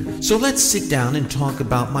independent thinker, so let's sit down and talk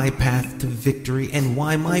about my path to victory and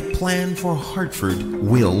why my plan for Hartford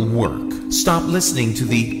will work. Stop listening to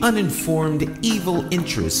the uninformed evil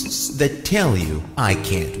interests that tell you I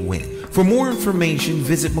can't win. For more information,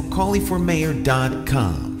 visit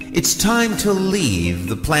McCauleyformayor.com. It's time to leave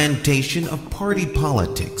the plantation of party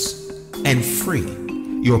politics and free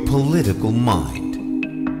your political mind.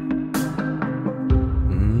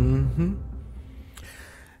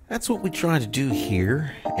 That's what we try to do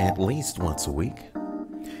here at least once a week,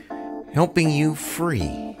 helping you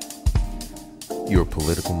free your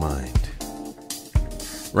political mind,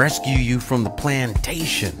 rescue you from the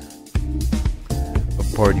plantation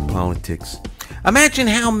of party politics. Imagine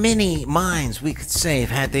how many minds we could save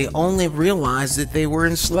had they only realized that they were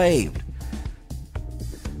enslaved.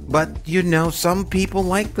 But some people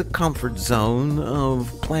like the comfort zone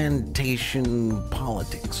of plantation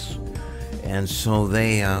politics. And so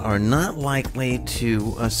they are not likely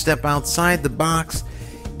to step outside the box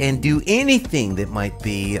and do anything that might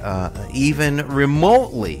be even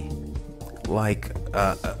remotely like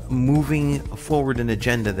moving forward an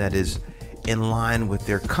agenda that is in line with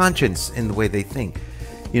their conscience and the way they think.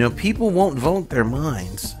 People won't vote their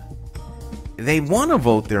minds. They want to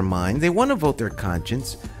vote their mind. They want to vote their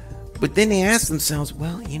conscience. But then they ask themselves,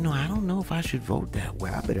 well, I don't know if I should vote that way.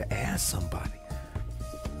 I better ask somebody.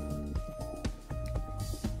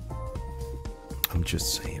 I'm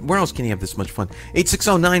just saying. Where else can you have this much fun?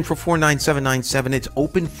 860-944-9797. It's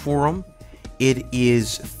open forum. It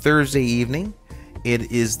is Thursday evening.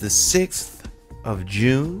 It is the 6th of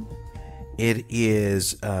June. It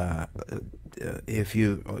is, if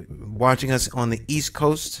you're watching us on the East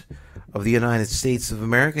Coast of the United States of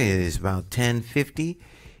America, it is about 10:50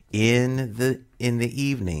 in the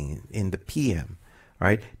evening, in the PM. All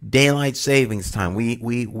right, daylight savings time. We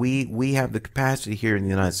have the capacity here in the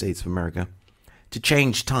United States of America to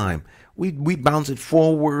change time. We bounce it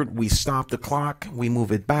forward, we stop the clock, we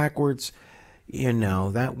move it backwards.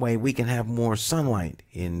 That way we can have more sunlight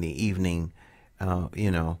in the evening.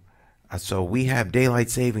 So we have daylight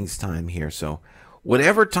savings time here. So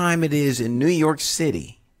whatever time it is in New York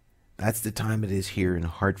City, that's the time it is here in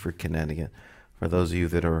Hartford, Connecticut. For those of you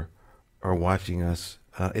that are watching us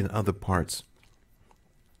in other parts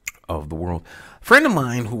of the world. A friend of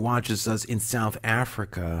mine who watches us in South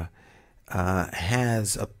Africa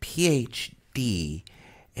has a PhD,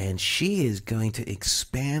 and she is going to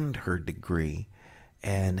expand her degree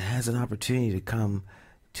and has an opportunity to come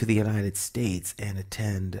to the United States and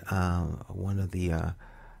attend one of the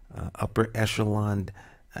upper echelon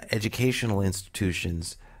educational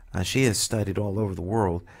institutions. She has studied all over the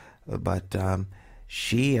world, but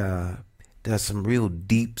she does some real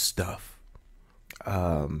deep stuff.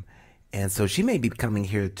 And so she may be coming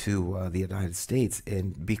here to the United States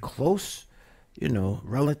and be close,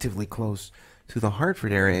 relatively close to the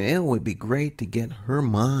Hartford area. And it would be great to get her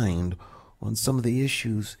mind on some of the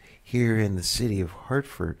issues here in the city of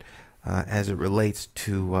Hartford as it relates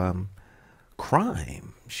to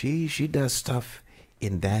crime. She does stuff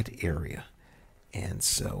in that area. And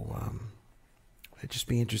so it'd just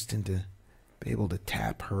be interesting to be able to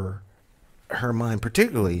tap her mind,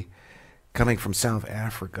 particularly coming from South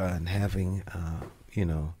Africa and having,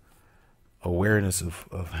 awareness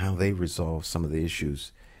of how they resolve some of the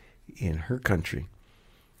issues in her country.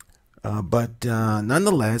 But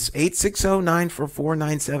nonetheless,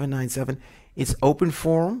 860-944-9797. It's open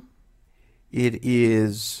forum. It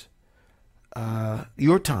is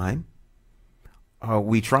your time.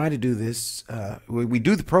 We try to do this. We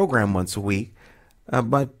do the program once a week,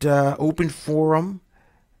 but open forum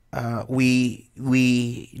we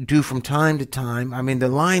do from time to time. I mean, the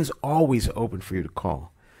line's always open for you to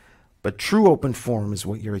call, but true open forum is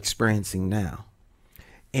what you're experiencing now.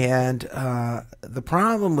 And the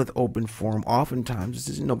problem with open forum oftentimes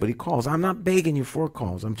is nobody calls. I'm not begging you for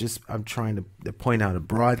calls. I'm trying to point out a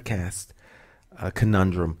broadcast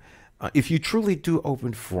conundrum. If you truly do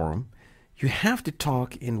open forum, you have to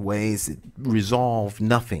talk in ways that resolve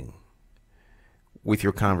nothing with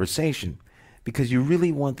your conversation, because you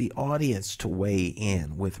really want the audience to weigh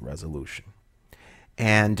in with resolution.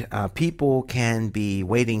 And people can be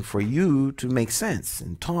waiting for you to make sense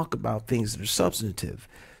and talk about things that are substantive,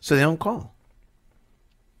 so they don't call.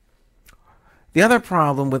 The other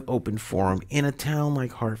problem with open forum in a town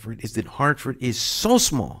like Hartford is that Hartford is so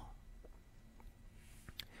small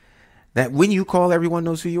that when you call, everyone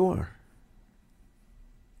knows who you are.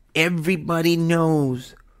 Everybody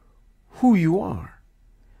knows who you are.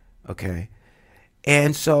 Okay?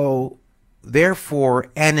 And so,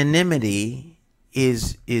 therefore, anonymity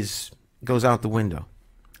goes out the window.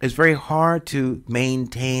 It's very hard to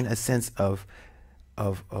maintain a sense of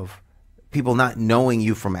people not knowing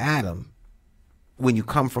you from Adam when you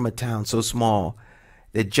come from a town so small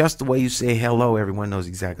that just the way you say hello, everyone knows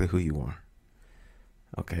exactly who you are.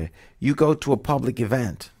 Okay? You go to a public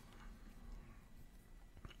event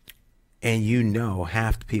and you know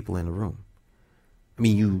half the people in the room. I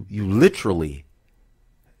mean, you literally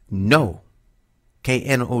know,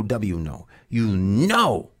 K-N-O-W, know. You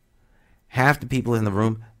know half the people in the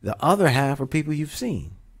room. The other half are people you've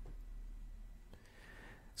seen.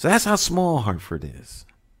 So that's how small Hartford is.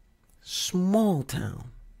 Small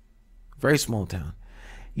town. Very small town.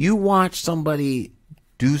 You watch somebody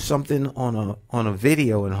do something on a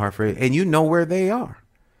video in Hartford and you know where they are.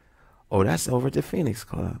 Oh, that's over at the Phoenix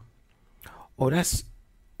Club. Oh, that's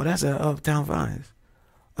at Uptown Vines.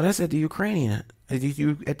 Oh, that's at the Ukrainian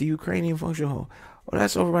function hall. Oh,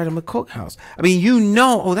 that's over by the McCauley house. I mean, you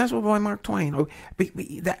know. Oh, that's over by Mark Twain. Oh,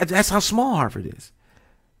 that's how small Hartford is.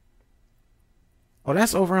 Oh,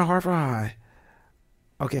 that's over in Hartford High.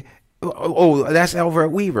 Okay. Oh, that's over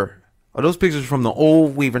at Weaver. Oh, those pictures from the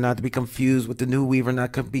old Weaver, not to be confused with the new Weaver,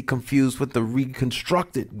 not to be confused with the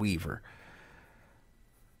reconstructed Weaver.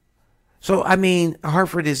 So, I mean,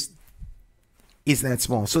 Hartford is that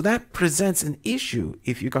small. So that presents an issue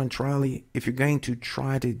if you're going to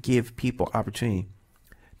try to give people opportunity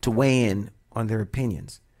to weigh in on their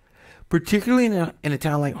opinions, particularly in a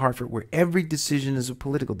town like Hartford where every decision is a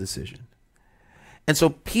political decision. And so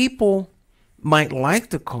people might like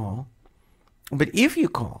to call, but if you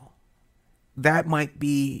call, that might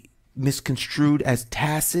be misconstrued as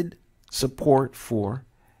tacit support for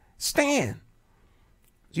Stan.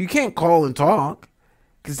 So you can't call and talk,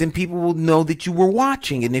 because then people will know that you were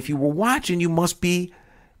watching. And if you were watching, you must be,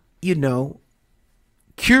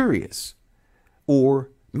 curious or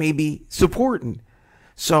maybe supporting.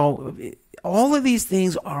 So all of these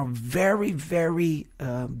things are very, very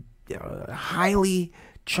highly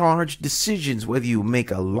charged decisions, whether you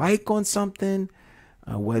make a like on something,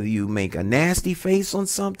 whether you make a nasty face on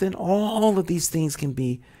something. All of these things can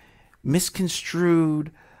be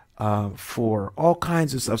misconstrued for all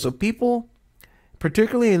kinds of stuff. So people,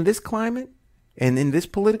 particularly in this climate and in this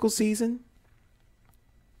political season,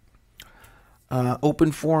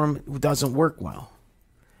 open forum doesn't work well.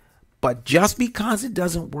 But just because it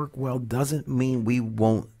doesn't work well doesn't mean we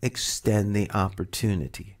won't extend the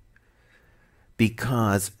opportunity.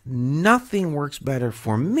 Because nothing works better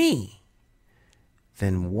for me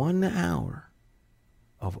than 1 hour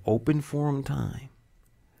of open forum time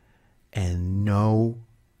and no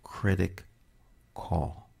critic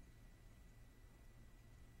call.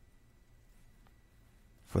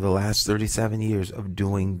 for the last 37 years of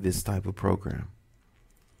doing this type of program.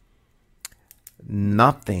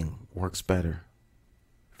 Nothing works better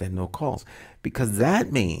than no calls, because that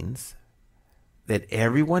means that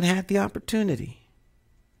everyone had the opportunity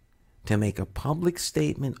to make a public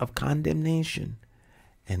statement of condemnation,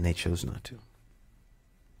 and they chose not to.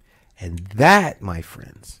 And that, my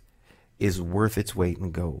friends, is worth its weight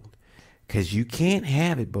in gold, because you can't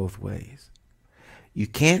have it both ways. You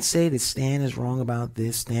can't say that Stan is wrong about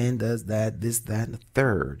this, Stan does that, this, that, and the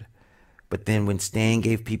third. But then when Stan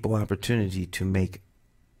gave people opportunity to make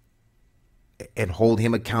and hold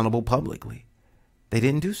him accountable publicly, they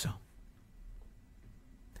didn't do so.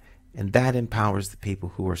 And that empowers the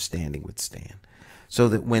people who are standing with Stan. So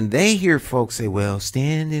that when they hear folks say, well,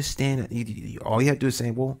 Stan is Stan, all you have to do is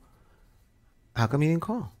say, well, how come you didn't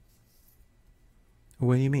call?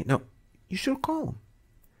 What do you mean? No, you should call him.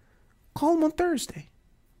 Call him on Thursday.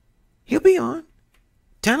 He'll be on.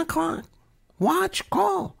 10 o'clock. Watch,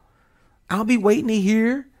 call. I'll be waiting to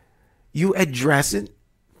hear you address it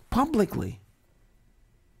publicly.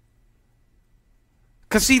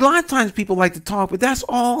 Because, see, a lot of times people like to talk, but that's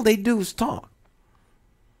all they do is talk.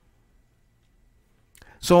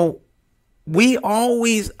 So we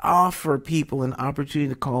always offer people an opportunity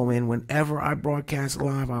to call in. Whenever I broadcast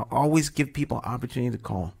live, I always give people an opportunity to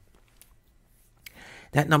call.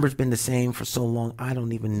 That number's been the same for so long, I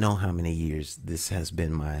don't even know how many years this has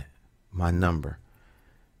been my number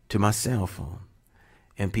to my cell phone.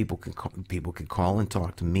 And people can call and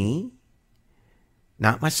talk to me,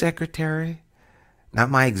 not my secretary, not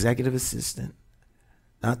my executive assistant,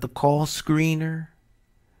 not the call screener,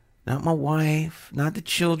 not my wife, not the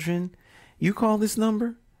children. You call this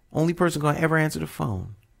number, only person going to ever answer the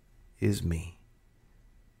phone is me.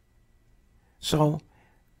 So,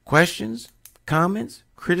 questions, comments,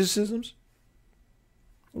 criticisms,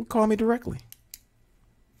 you can call me directly.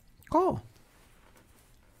 Call.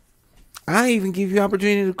 I even give you the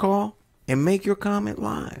opportunity to call and make your comment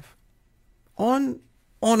live on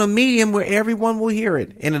a medium where everyone will hear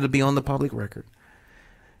it, and it'll be on the public record.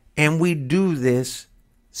 And we do this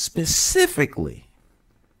specifically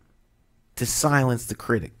to silence the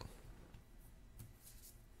critic.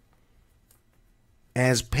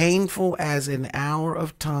 As painful as an hour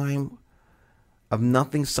of time of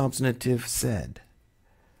nothing substantive said,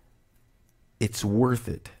 it's worth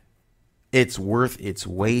it. It's worth its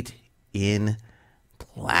weight in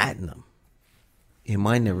platinum, in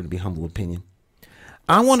my never to be humble opinion.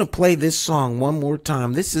 I want to play this song one more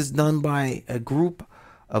time. This is done by a group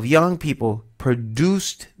of young people,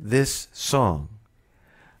 produced this song.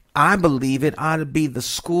 I believe it ought to be the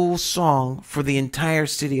school song for the entire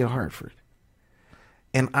city of Hartford.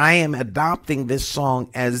 And I am adopting this song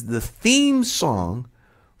as the theme song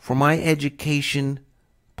for my education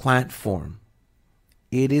platform.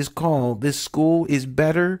 It is called "This School is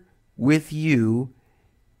Better with You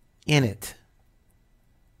in It."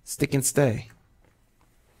 Stick and stay.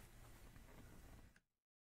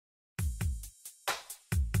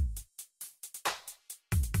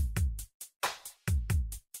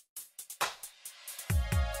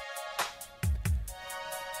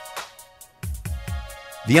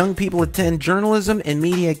 The young people attend Journalism and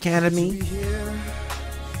Media Academy. Here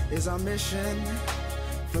is our mission,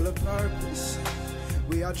 full of purpose.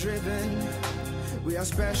 We are driven, we are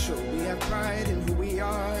special, we have pride in who we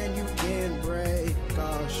are, and you can't break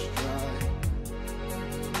our stride.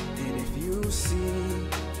 And if you see,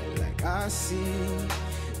 like I see,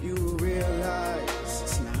 you will realize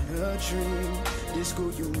it's not a dream. This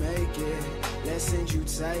school you make it, lessons you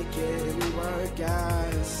take it, and we work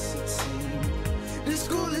as a team. This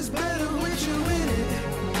school is better with you in it.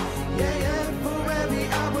 Yeah, yeah, for every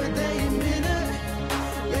hour, day, and minute.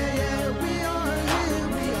 Yeah, yeah, we are here,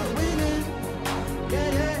 we are winning.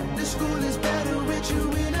 Yeah, yeah, this school is better with you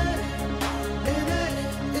in it. In it,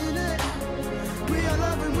 in it. We are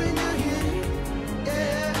loving when you're here. Yeah,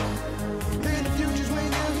 yeah. And the future's when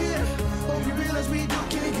you're here. Hope you realize we do,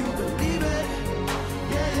 can you believe it?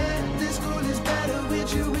 Yeah, yeah, this school is better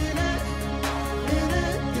with you in it. In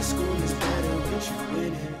it, this school is better with you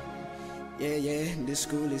in it. Yeah, yeah, this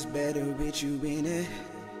school is better with you in it.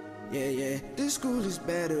 Yeah, yeah, this school is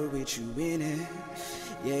better with you in it.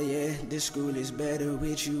 Yeah, yeah, this school is better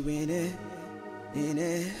with you in it. In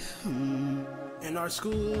it. In our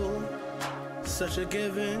school, such a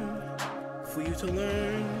given for you to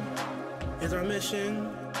learn is our mission.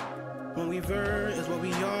 When we ver is what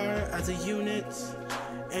we are as a unit,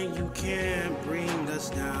 and you can't bring us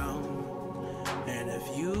down. And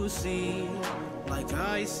if you see, like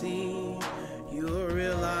I see, you'll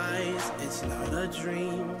realize it's not a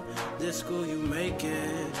dream. This school you make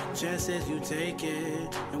it, chances you take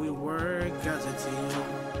it, and we work as a team.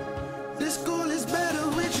 This school is better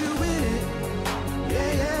with you in it.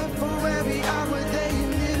 Yeah, yeah, for every hour, day, and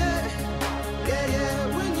minute. Yeah,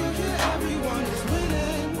 yeah, when you're here, everyone is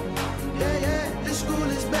winning. Yeah, yeah, this school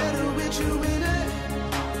is better with you in it.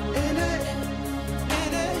 In it,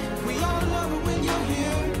 in it. We all love it when you're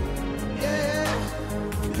here. Yeah, yeah.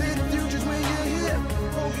 Live the futures when you're here.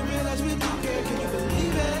 Hope you realize we do care. Can you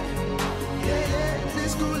believe it? Yeah, yeah,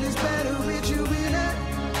 this school is better with you in it.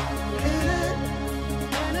 In it,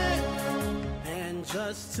 in it. And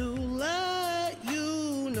just to let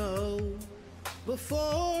you know,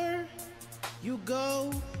 before you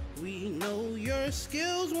go, we know your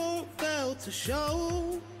skills won't fail to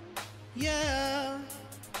show. Yeah,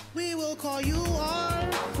 we will call you our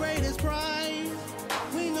greatest prize.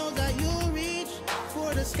 We know that you'll reach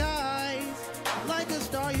for the skies. Like a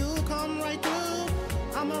star, you'll come right through.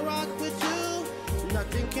 I'ma rock with you.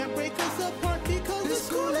 Nothing can break us apart because This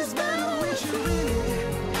school is better with you in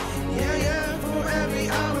it. Yeah, yeah, for every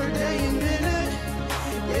hour, day, and minute.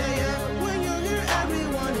 Yeah, yeah, when you're here,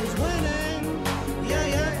 everyone is winning. Yeah,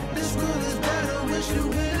 yeah, this school is better with you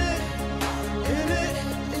in it. In it,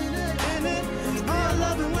 in it, in it. We all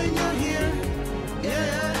love it when you're here. Yeah,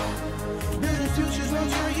 yeah, building futures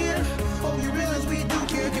once you're here. Oh, you realize we do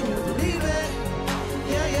care, can you believe it?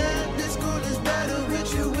 Yeah, yeah, this school is better with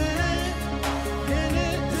you in it. In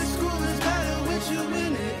it, this school is better with you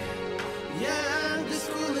in it. Yeah, this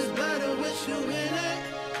school is better with you in it.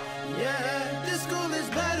 Yeah, this school is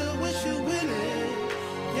better with you in it.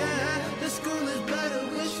 Yeah, this school is better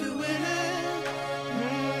with you in it.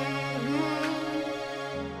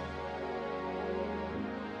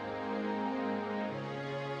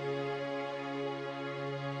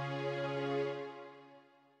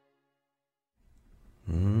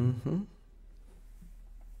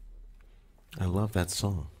 I love that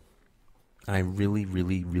song. I really,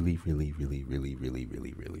 really, really, really, really, really, really,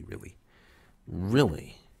 really, really, really,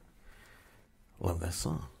 really love that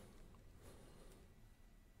song.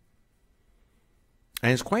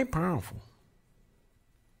 And it's quite powerful.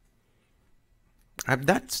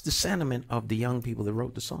 That's the sentiment of the young people that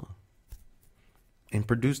wrote the song and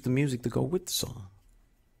produced the music to go with the song.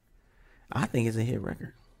 I think it's a hit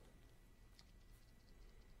record.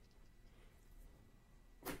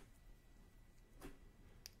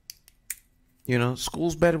 You know,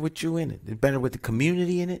 school's better with you in it. It's better with the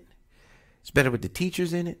community in it. It's better with the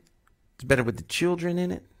teachers in it. It's better with the children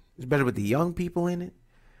in it. It's better with the young people in it.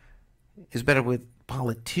 It's better with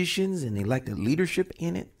politicians and elected leadership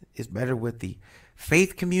in it. It's better with the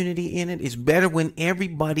faith community in it. It's better when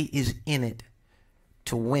everybody is in it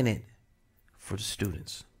to win it for the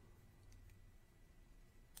students.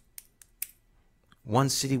 One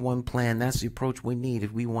city, one plan. That's the approach we need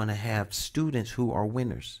if we want to have students who are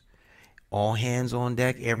winners. All hands on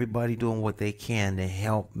deck, everybody doing what they can to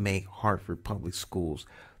help make Hartford Public Schools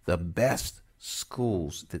the best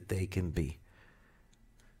schools that they can be.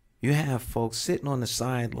 You have folks sitting on the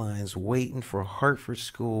sidelines waiting for Hartford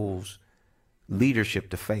Schools leadership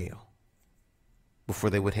to fail before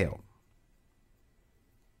they would help.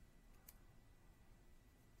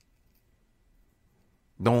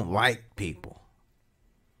 Don't like people.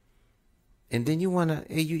 And then you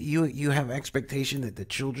have expectation that the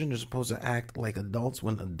children are supposed to act like adults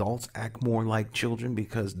when adults act more like children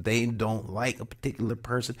because they don't like a particular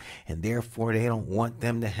person and therefore they don't want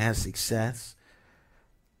them to have success.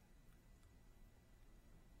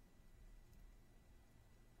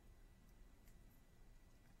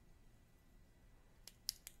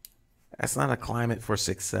 That's not a climate for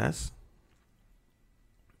success.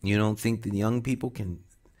 You don't think the young people can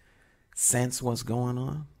sense what's going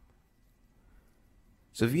on?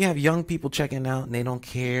 So if you have young people checking out and they don't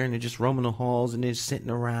care and they're just roaming the halls and they're sitting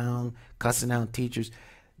around cussing out teachers,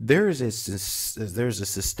 there's a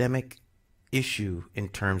systemic issue in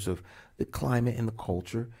terms of the climate and the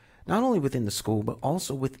culture, not only within the school, but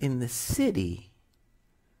also within the city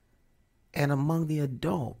and among the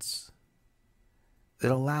adults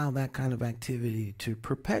that allow that kind of activity to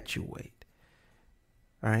perpetuate.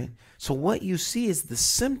 All right. So what you see is the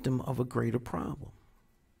symptom of a greater problem.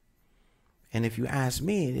 And if you ask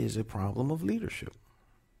me, it is a problem of leadership.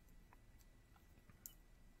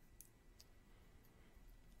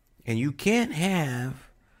 And you can't have,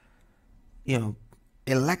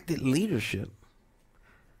 elected leadership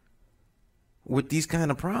with these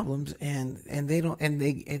kind of problems and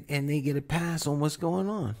they get a pass on what's going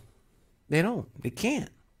on. They can't.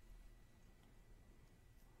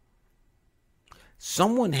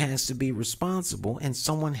 Someone has to be responsible and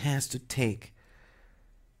someone has to take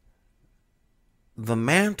the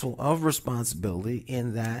mantle of responsibility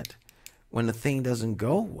in that when the thing doesn't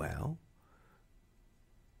go well,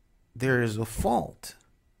 there is a fault.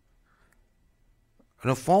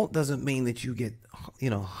 And a fault doesn't mean that you get,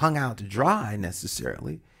 hung out to dry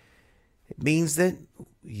necessarily. It means that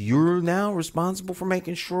you're now responsible for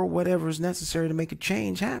making sure whatever is necessary to make a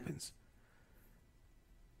change happens.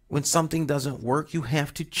 When something doesn't work, you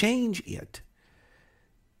have to change it.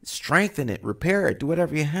 Strengthen it, repair it, do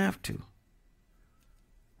whatever you have to.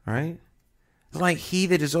 All right? It's like he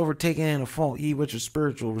that is overtaken in a fault, ye which are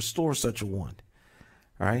spiritual, restore such a one.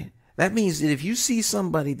 All right? That means that if you see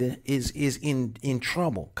somebody that is in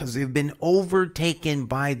trouble because they've been overtaken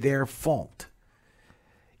by their fault,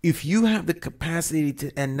 if you have the capacity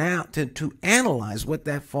to analyze what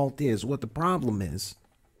that fault is, what the problem is,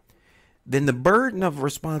 then the burden of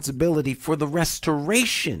responsibility for the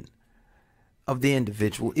restoration of the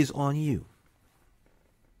individual is on you.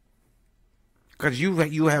 Because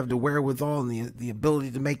you have the wherewithal and the ability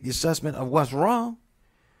to make the assessment of what's wrong.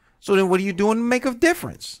 So then what are you doing to make a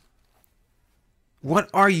difference? What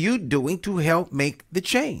are you doing to help make the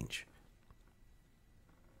change?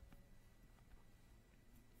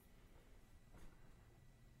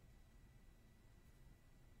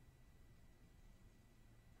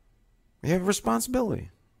 You have a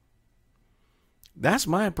responsibility. That's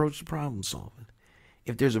my approach to problem solving.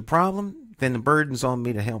 If there's a problem, then the burden's on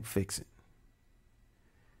me to help fix it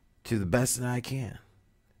to the best that I can.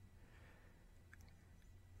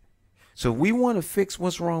 So if we want to fix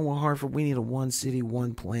what's wrong with Hartford, we need a one city,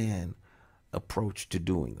 one plan approach to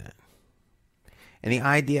doing that. And the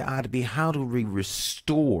idea ought to be, how do we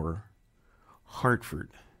restore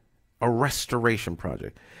Hartford? A restoration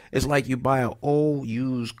project. It's like you buy an old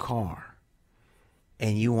used car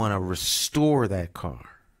and you want to restore that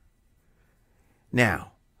car.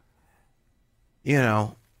 Now,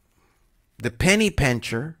 the penny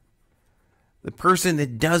pincher, the person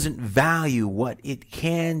that doesn't value what it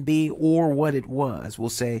can be or what it was, will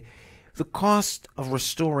say the cost of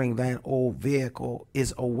restoring that old vehicle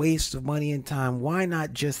is a waste of money and time. Why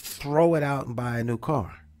not just throw it out and buy a new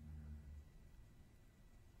car?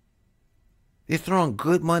 They're throwing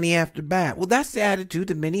good money after bad. Well, that's the attitude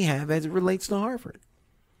that many have as it relates to Hartford.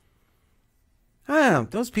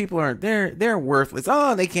 Those people they're worthless.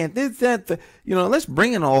 They can't. Let's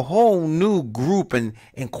bring in a whole new group and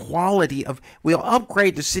quality of. We'll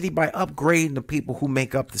upgrade the city by upgrading the people who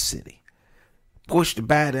make up the city. Push the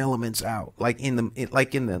bad elements out, like in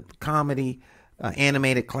the comedy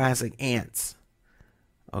animated classic Ants.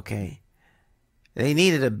 Okay, they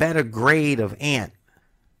needed a better grade of ant,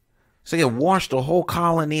 so you wash the whole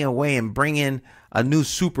colony away and bring in a new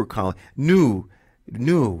super colony.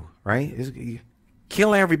 New, right?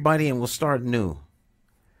 Kill everybody and we'll start new.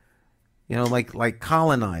 Like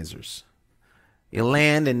colonizers. You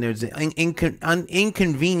land and there's an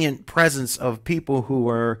inconvenient presence of people who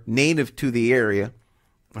are native to the area.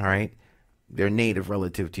 All right. They're native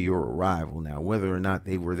relative to your arrival. Now, whether or not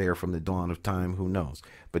they were there from the dawn of time, who knows?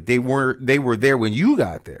 But they were there when you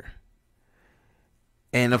got there.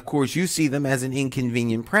 And of course, you see them as an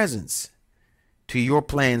inconvenient presence to your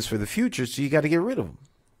plans for the future. So you got to get rid of them.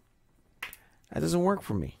 That doesn't work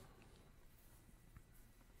for me.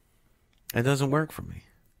 It doesn't work for me.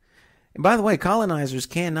 And by the way, colonizers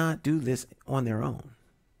cannot do this on their own.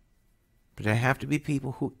 But there have to be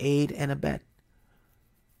people who aid and abet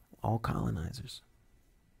all colonizers.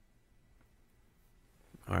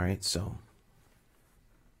 All right, so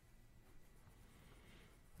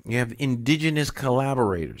you have indigenous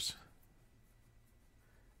collaborators.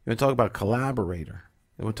 You want to talk about collaborator?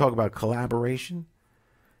 You want to talk about collaboration?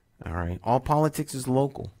 All right. All politics is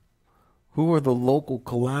local. Who are the local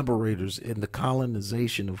collaborators in the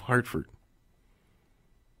colonization of Hartford?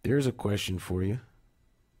 There's a question for you.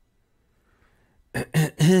 All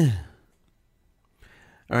right.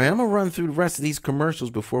 I'm going to run through the rest of these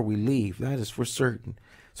commercials before we leave. That is for certain.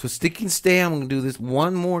 So stick and stay. I'm going to do this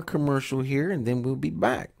one more commercial here and then we'll be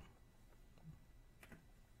back.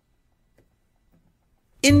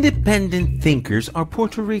 Independent thinkers are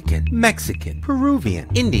Puerto Rican, Mexican, Peruvian,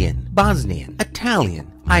 Indian, Bosnian,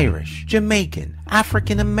 Italian, Irish, Jamaican,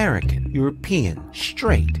 African American, European,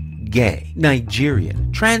 straight, gay,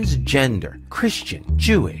 Nigerian, transgender, Christian,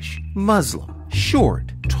 Jewish, Muslim,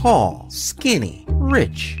 short, tall, skinny,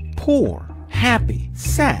 rich, poor, happy,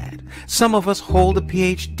 sad. Some of us hold a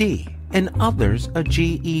PhD and others a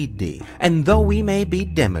GED. And though we may be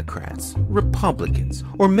Democrats, Republicans,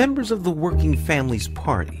 or members of the Working Families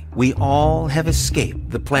Party, we all have escaped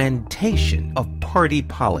the plantation of party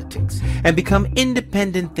politics and become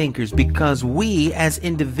independent thinkers because we as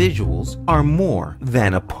individuals are more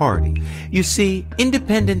than a party. You see,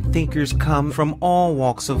 independent thinkers come from all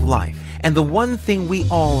walks of life, and the one thing we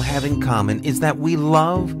all have in common is that we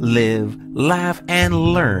love, live, laugh, and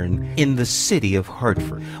learn in the city of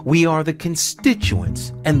Hartford. We are the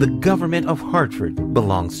constituents, and the government of Hartford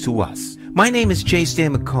belongs to us. My name is J.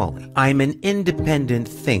 Stan McCauley. I'm an independent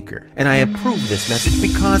thinker, and I approve this message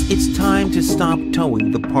because it's time to stop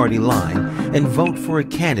towing the party line and vote for a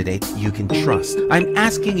candidate you can trust. I'm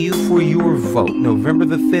asking you for your vote November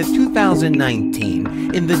the 5th,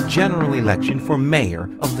 2019 in the general election for mayor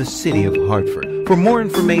of the city of Hartford. For more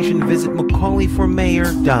information, visit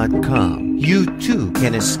McCauleyformayor.com. You too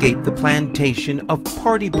can escape the plantation of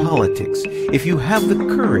party politics if you have the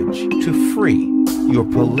courage to free your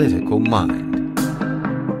political mind.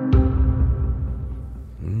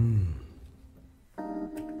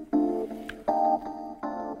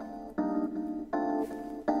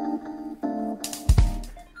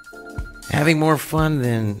 Having more fun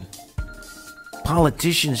than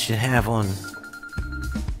politicians should have on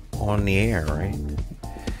the air, right?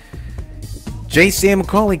 J. Sam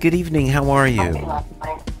McCauley, good evening. How are you?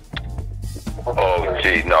 Oh,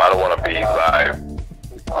 gee, no, I don't want to be live.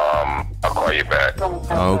 I'll call you back.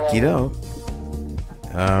 Okie doke.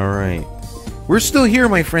 All right. We're still here,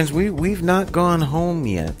 my friends. We've not gone home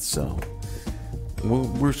yet, so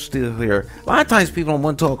we're still here. A lot of times people don't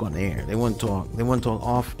want to talk on the air. They want to talk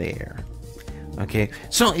off the air. Okay,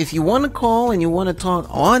 so if you want to call and you want to talk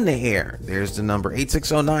on the air, there's the number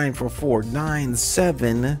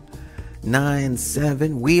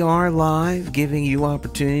 860-944-9797. We are live, giving you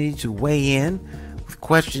opportunity to weigh in with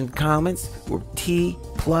questions, comments. We're T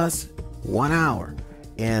plus 1 hour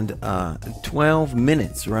and 12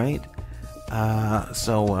 minutes, right?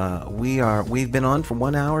 We've been on for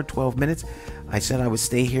 1 hour, 12 minutes. I said I would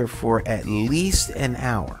stay here for at least an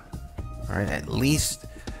hour. All right, at least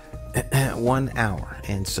 1 hour,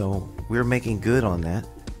 and so we're making good on that.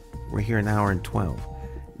 We're here an hour and 12.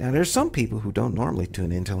 Now there's some people who don't normally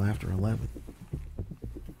tune in until after 11.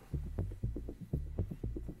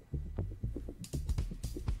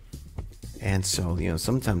 And so,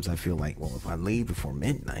 sometimes I feel like, well, if I leave before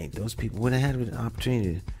midnight, those people would have had an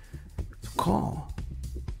opportunity to call.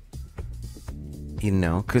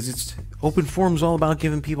 Because it's open forum's all about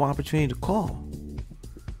giving people opportunity to call.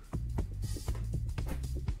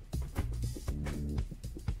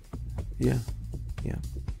 Yeah.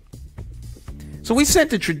 So we set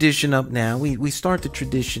the tradition up now. We start the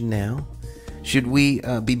tradition now. Should we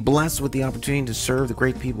be blessed with the opportunity to serve the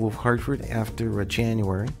great people of Hartford after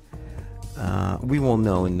January? We will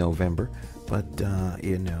know in November, but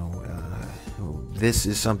this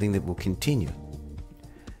is something that will continue.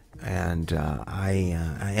 And I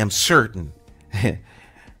am certain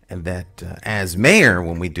that as mayor,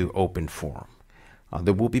 when we do open forum,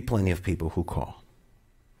 there will be plenty of people who call.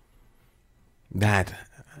 That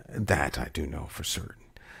I do know for certain.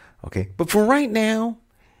 Okay, but for right now,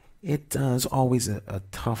 it is always a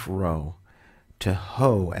tough row to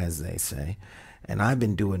hoe, as they say. And I've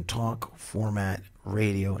been doing talk format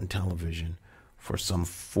radio and television for some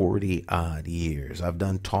 40 odd years. I've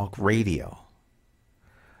done talk radio,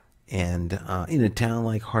 and in a town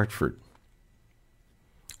like Hartford,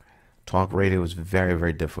 talk radio is very,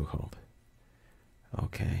 very difficult.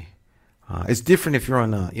 Okay. It's different if you're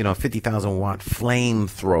on a 50,000 watt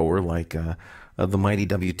flamethrower like the mighty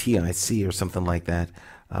WTIC or something like that,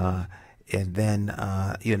 and then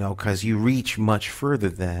because you reach much further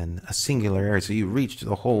than a singular area, so you reach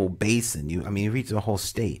the whole basin. You reach the whole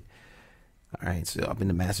state. All right, so up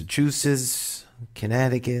into Massachusetts,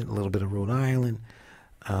 Connecticut, a little bit of Rhode Island,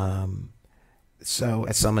 so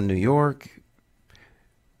at some in New York,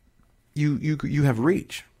 you have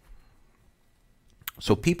reach.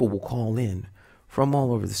 So people will call in from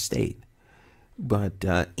all over the state. But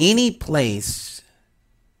any place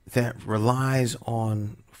that relies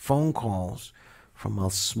on phone calls from a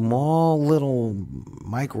small little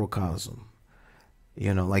microcosm,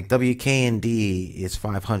 like WKND is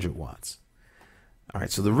 500 watts. All right,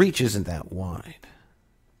 so the reach isn't that wide.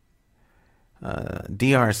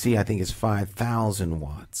 DRC, I think, is 5,000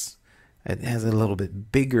 watts. It has a little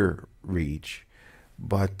bit bigger reach,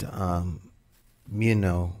 but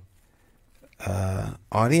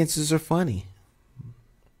audiences are funny.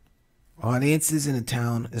 Audiences in a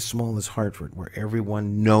town as small as Hartford, where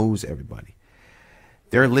everyone knows everybody.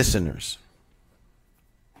 They're listeners.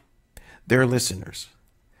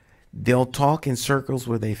 They'll talk in circles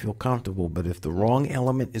where they feel comfortable, but if the wrong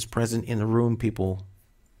element is present in the room, people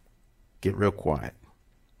get real quiet.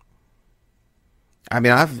 I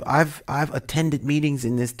mean, I've attended meetings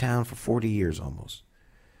in this town for 40 years almost.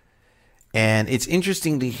 And it's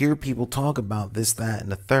interesting to hear people talk about this, that, and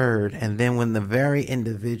the third. And then when the very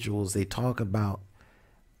individuals they talk about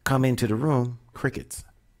come into the room, crickets.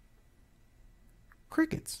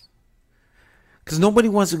 Crickets. Because nobody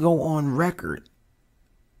wants to go on record.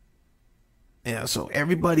 Yeah, so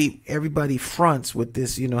everybody fronts with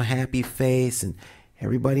this, happy face, and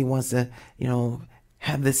everybody wants to,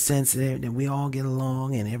 have this sense that we all get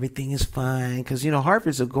along and everything is fine. Because,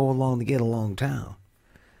 Hartford's a go along to get along town.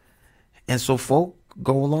 And so folk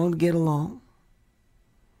go along to get along.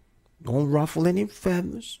 Don't ruffle any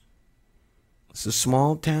feathers. It's a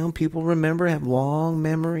small town. People remember, have long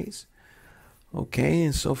memories. Okay,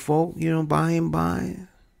 and so folk, by and by,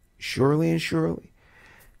 surely and surely,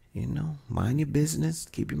 mind your business,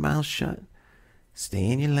 keep your mouth shut, stay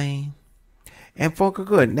in your lane. And folk are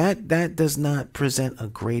good. That does not present a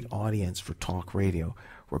great audience for talk radio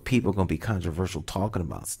where people are going to be controversial talking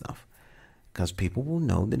about stuff. Because people will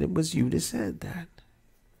know that it was you that said that.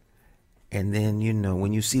 And then,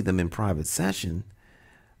 when you see them in private session,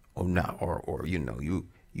 or not, or you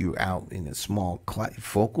out in a small class,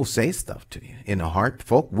 folk will say stuff to you. In the heart,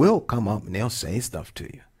 folk will come up and they'll say stuff to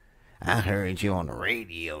you. I heard you on the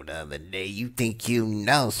radio the other day. You think you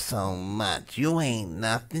know so much. You ain't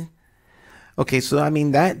nothing. Okay, so I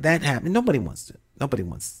mean that happened. Nobody wants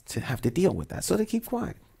to have to deal with that, so they keep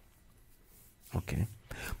quiet. Okay.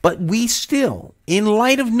 But we still, in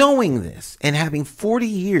light of knowing this and having 40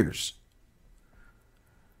 years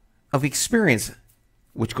of experience,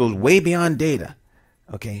 which goes way beyond data,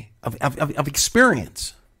 okay, of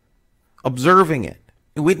experience, observing it,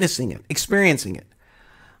 witnessing it, experiencing it,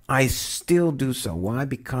 I still do so. Why?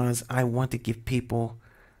 Because I want to give people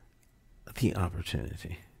the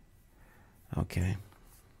opportunity. Okay.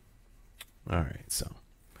 All right, so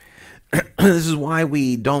this is why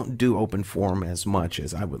we don't do open forum as much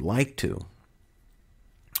as I would like to,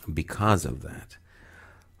 because of that.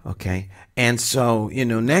 Okay. And so,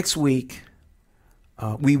 next week,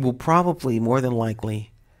 we will probably more than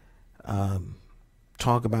likely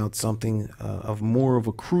talk about something of more of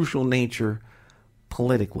a crucial nature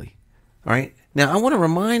politically. All right. Now, I want to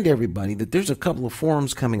remind everybody that there's a couple of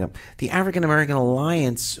forums coming up. The African American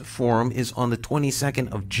Alliance Forum is on the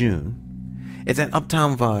 22nd of June. It's at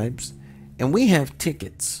Uptown Vibes. And we have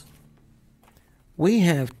tickets. We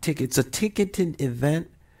have tickets. A ticketed event.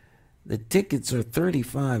 The tickets are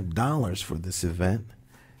 $35 for this event.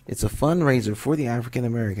 It's a fundraiser for the African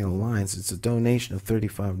American Alliance. It's a donation of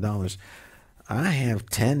 $35. I have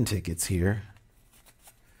 10 tickets here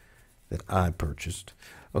that I purchased.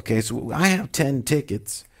 Okay, so I have 10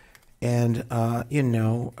 tickets. And,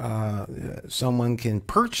 someone can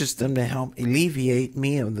purchase them to help alleviate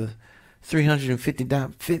me of the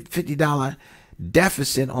 $350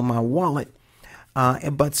 deficit on my wallet.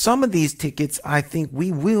 But some of these tickets, I think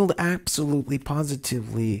we will absolutely,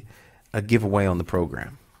 positively give away on the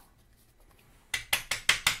program.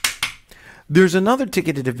 There's another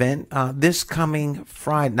ticketed event this coming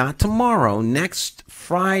Friday, not tomorrow, next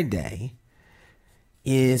Friday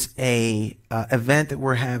is a event that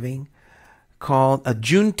we're having called a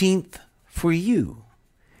Juneteenth for You.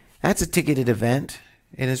 That's a ticketed event.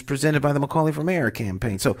 It is presented by the McCauley for Mayor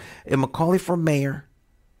campaign. So, McCauley for Mayor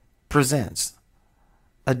presents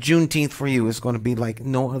a Juneteenth for You. It's going to be like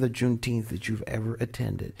no other Juneteenth that you've ever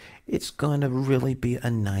attended. It's going to really be a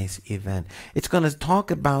nice event. It's going to talk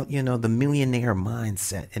about, the millionaire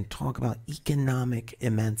mindset and talk about economic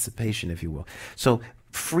emancipation, if you will. So,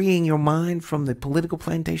 freeing your mind from the political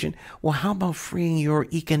plantation. Well, how about freeing your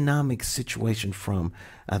economic situation from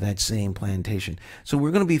that same plantation? So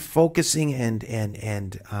we're going to be focusing on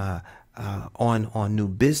new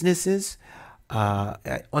businesses, on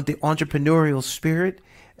the entrepreneurial spirit.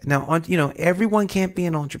 Now, everyone can't be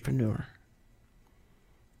an entrepreneur.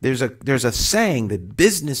 There's a saying that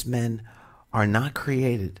businessmen are not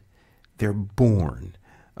created; they're born.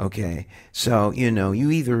 Okay, so, you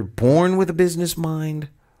either born with a business mind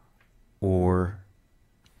or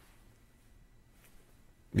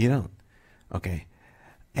you don't. Okay,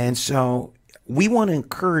 and so we want to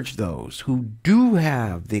encourage those who do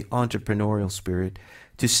have the entrepreneurial spirit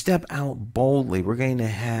to step out boldly. We're going to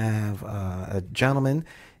have a gentleman.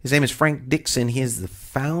 His name is Frank Dixon. He is the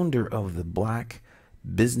founder of the Black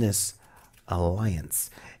Business Alliance,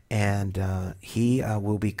 and he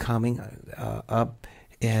will be coming up.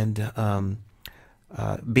 And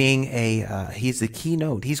he's the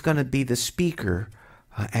keynote. He's going to be the speaker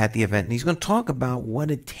at the event. And he's going to talk about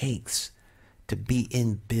what it takes to be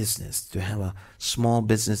in business, to have a small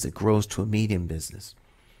business that grows to a medium business.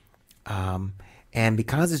 And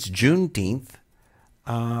because it's Juneteenth,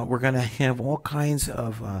 We're going to have all kinds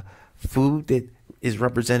of food that is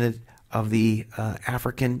represented of the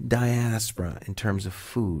African diaspora in terms of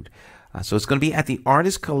food. So it's going to be at the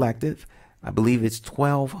Artist Collective. I believe it's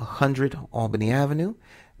 1200 Albany Avenue.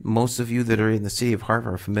 Most of you that are in the city of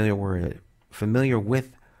Hartford are familiar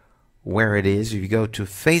with where it is. If you go to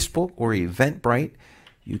Facebook or Eventbrite,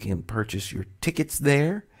 you can purchase your tickets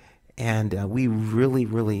there. And we really,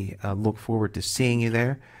 really look forward to seeing you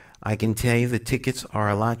there. I can tell you the tickets are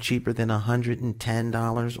a lot cheaper than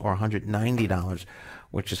 $110 or $190,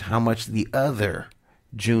 which is how much the other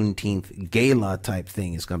Juneteenth gala type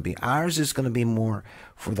thing is going to be. Ours is going to be more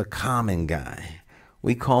for the common guy.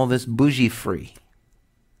 We call this bougie free.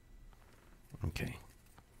 Okay.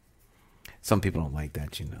 Some people don't like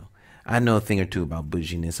that, you know. I know a thing or two about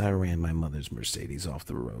bouginess. I ran my mother's Mercedes off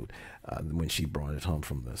the road when she brought it home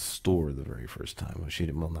from the store the very first time. Well, she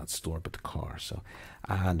didn't, well, not store, but the car. So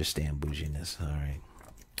I understand bouginess. All right.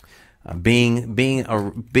 Being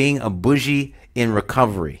a bougie in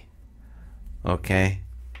recovery. Okay.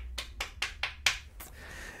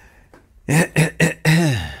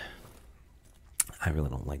 I really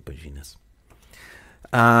don't like bouginess.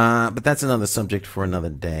 But that's another subject for another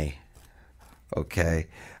day. Okay.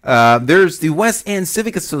 There's the West End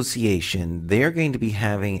Civic Association. They're going to be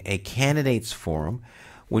having a candidates forum,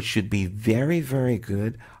 which should be very, very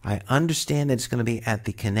good. I understand that it's going to be at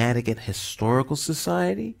the Connecticut Historical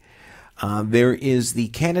Society. There is the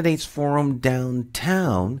candidates forum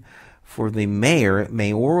downtown for the mayor.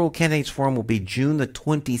 Mayoral candidates forum will be June the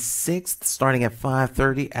 26th, starting at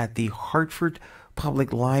 5:30 at the Hartford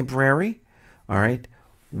Public Library. All right.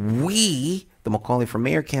 We, the McCauley for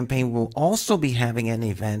Mayor campaign, will also be having an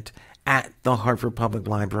event at the Hartford Public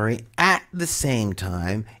Library at the same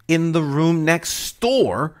time in the room next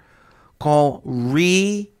door called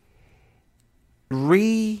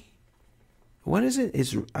what is it?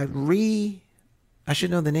 I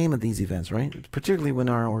should know the name of these events, right? Particularly when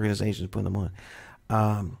our organization is putting them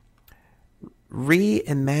on.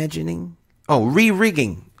 Re-rigging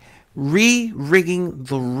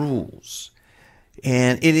the rules.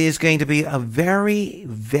 And it is going to be a very,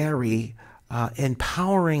 very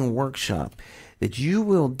empowering workshop that you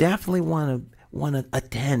will definitely want to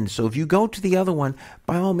attend. So if you go to the other one,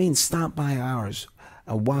 by all means, stop by ours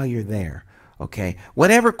while you're there. Okay.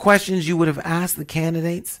 Whatever questions you would have asked the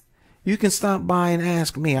candidates, you can stop by and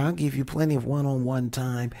ask me. I'll give you plenty of one-on-one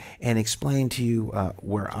time and explain to you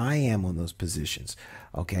where I am on those positions.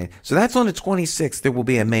 Okay. So that's on the 26th. There will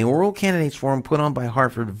be a mayoral candidates forum put on by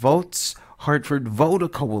Hartford Voter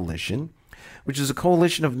Coalition, which is a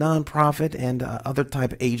coalition of nonprofit and other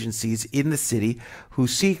type agencies in the city who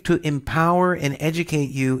seek to empower and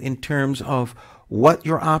educate you in terms of what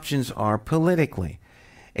your options are politically.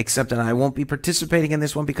 Except that I won't be participating in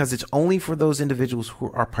this one because it's only for those individuals who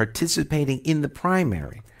are participating in the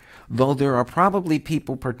primary. Though there are probably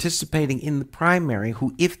people participating in the primary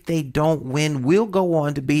who, if they don't win, will go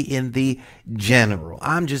on to be in the general.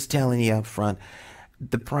 I'm just telling you up front,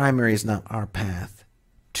 the primary is not our path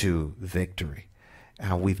to victory.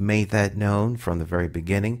 We've made that known from the very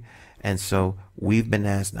beginning. And so we've been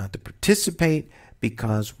asked not to participate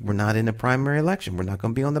because we're not in the primary election. We're not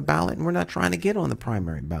going to be on the ballot, and we're not trying to get on the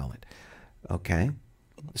primary ballot. Okay?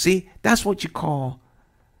 See, that's what you call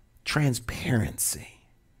transparency.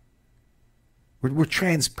 We're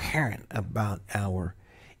transparent about our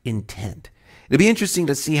intent. It'll be interesting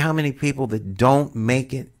to see how many people that don't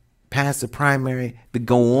make it past the primary but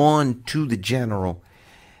go on to the general,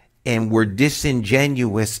 and we're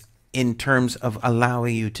disingenuous in terms of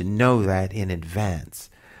allowing you to know that in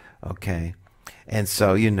advance. Okay? And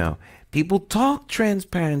so, you know, people talk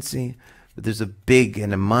transparency, but there's a big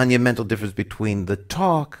and a monumental difference between the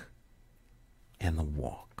talk and the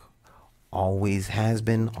walk. Always has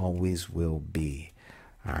been, always will be.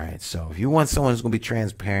 All right. So if you want someone who's going to be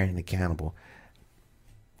transparent and accountable,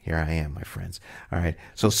 here I am, my friends. All right.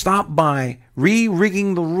 So stop by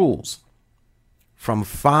Re-Rigging the Rules from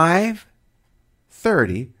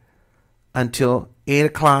 5:30 until 8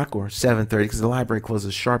 o'clock or 7:30, because the library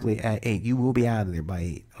closes sharply at 8. You will be out of there by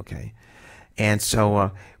 8, okay? And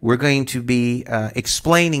so we're going to be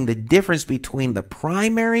explaining the difference between the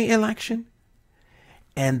primary election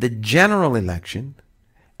and the general election,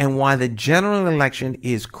 and why the general election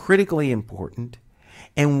is critically important,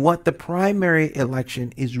 and what the primary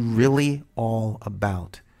election is really all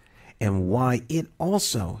about, and why it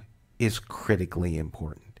also is critically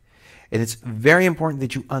important. And it's very important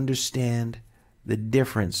that you understand the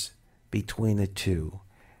difference between the two,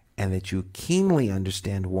 and that you keenly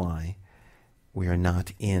understand why we are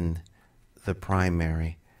not in the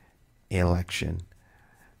primary election.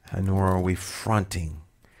 nor are we fronting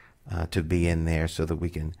to be in there so that we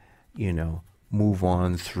can, move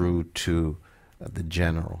on through to the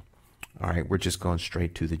general. All right, we're just going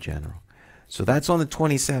straight to the general. So that's on the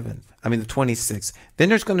 26th. Then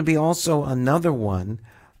there's going to be also another one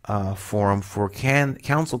forum for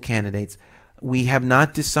council candidates. We have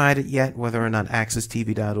not decided yet whether or not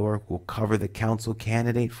accesstv.org will cover the council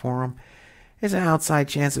candidate forum. There's an outside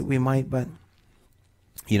chance that we might, but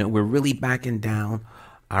we're really backing down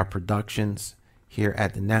our productions here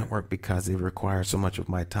at the network because they require so much of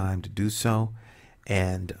my time to do so.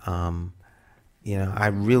 And I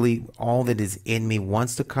really, all that is in me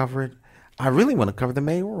wants to cover it. I really want to cover the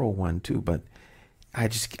mayoral one too, but I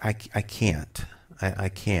can't. I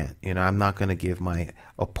can't. I'm not going to give my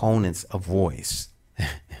opponents a voice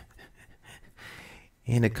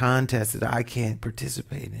in a contest that I can't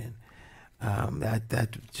participate in.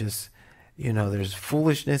 That just, there's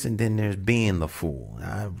foolishness and then there's being the fool.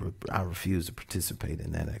 I refuse to participate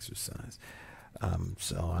in that exercise.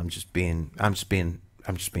 So I'm just being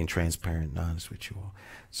transparent and honest with you all.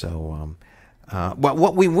 So,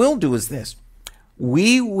 what we will do is this: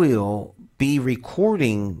 we will be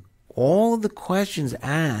recording all of the questions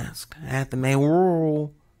asked at the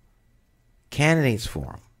mayoral candidates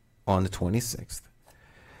forum on the 26th.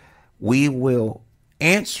 We will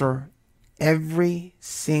answer every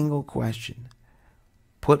single question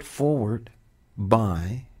put forward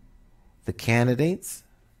by the candidates,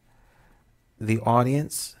 the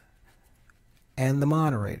audience, and the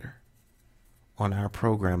moderator on our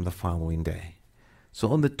program the following day.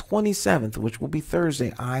 So on the 27th, which will be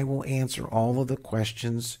Thursday, I will answer all of the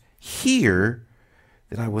questions here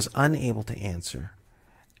that I was unable to answer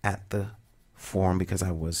at the forum because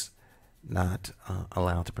I was not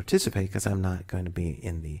allowed to participate because I'm not going to be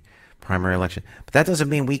in the primary election. But that doesn't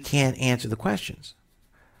mean we can't answer the questions.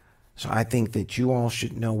 So I think that you all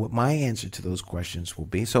should know what my answer to those questions will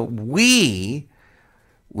be. So we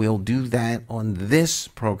will do that on this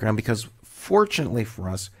program because fortunately for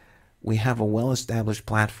us, we have a well-established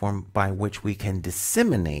platform by which we can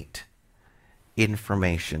disseminate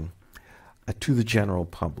information to the general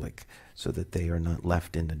public so that they are not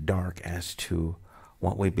left in the dark as to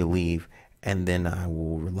what we believe. And then I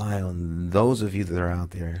will rely on those of you that are out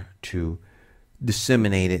there to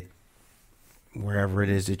disseminate it wherever it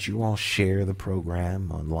is that you all share the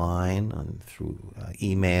program online, through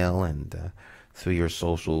email and through your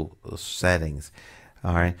social settings.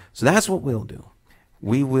 All right. So that's what we'll do.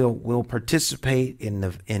 We'll participate in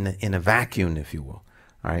a vacuum, if you will.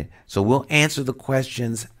 All right. So we'll answer the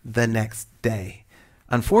questions the next day.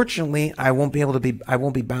 Unfortunately, I won't be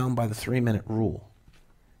bound by the 3-minute rule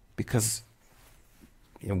because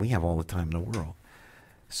we have all the time in the world.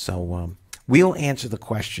 So we'll answer the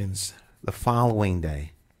questions the following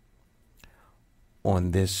day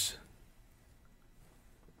on this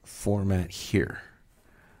format here.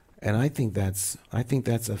 And I think that's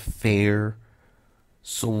a fair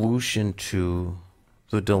solution to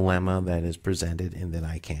the dilemma that is presented in that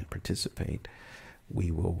I can't participate.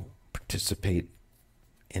 We will participate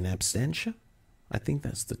in absentia. I think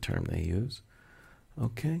that's the term they use.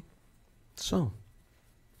 Okay. So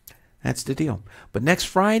that's the deal. But next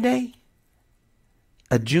Friday,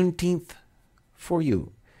 a Juneteenth for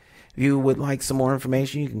you. If you would like some more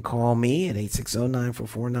information, you can call me at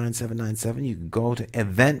 860-944-9797. You can go to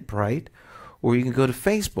Eventbrite, or you can go to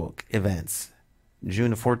Facebook events,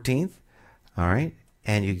 June the 14th. All right,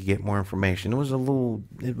 and you can get more information. It was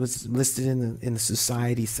listed in the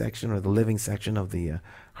society section or the living section of the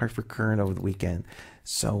Hartford Current over the weekend.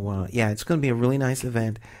 So yeah, it's going to be a really nice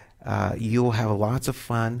event. You'll have lots of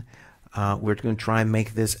fun. We're going to try and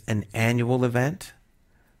make this an annual event.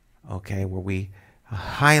 Okay, where we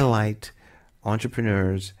highlight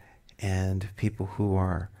entrepreneurs and people who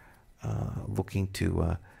are looking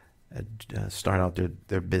to start out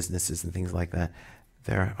their businesses and things like that.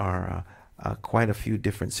 There are quite a few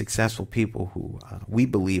different successful people who we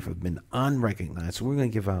believe have been unrecognized. So we're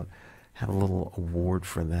going to have a little award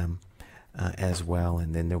for them as well.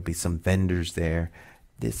 And then there'll be some vendors there.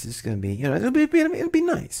 This is going to be, it'll be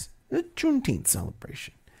nice. A Juneteenth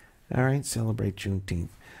celebration. All right, celebrate Juneteenth.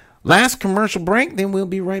 Last commercial break, then we'll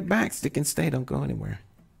be right back. Stick and stay, don't go anywhere.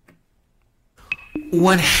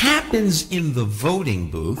 What happens in the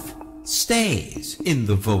voting booth stays in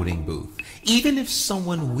the voting booth. Even if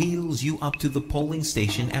someone wheels you up to the polling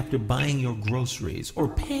station after buying your groceries or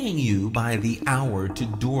paying you by the hour to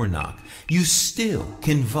door knock, you still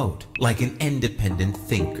can vote like an independent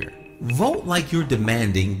thinker. Vote like you're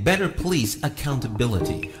demanding better police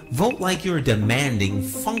accountability. Vote like you're demanding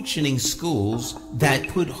functioning schools that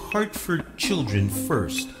put Hartford children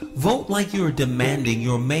first. Vote like you're demanding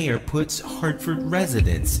your mayor puts Hartford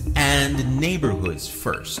residents and neighborhoods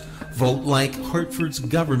first. Vote like Hartford's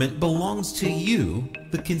government belongs to you,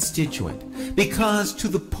 the constituent. Because to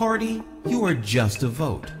the party, you are just a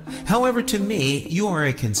vote. However, to me, you are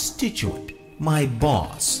a constituent, my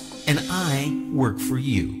boss. And I work for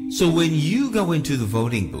you. So when you go into the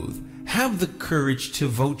voting booth, have the courage to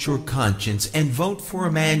vote your conscience and vote for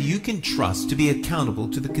a man you can trust to be accountable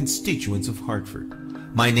to the constituents of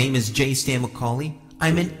Hartford. My name is J. Stan McCauley.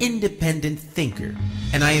 I'm an independent thinker,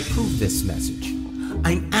 and I approve this message.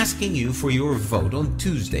 I'm asking you for your vote on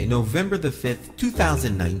Tuesday, November the 5th,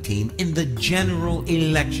 2019, in the general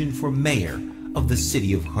election for mayor of the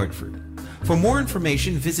city of Hartford. For more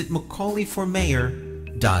information, visit McCauleyformayor.com.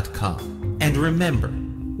 And remember,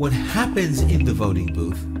 what happens in the voting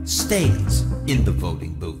booth stays in the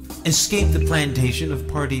voting booth. Escape the plantation of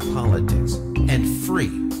party politics and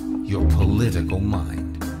free your political mind.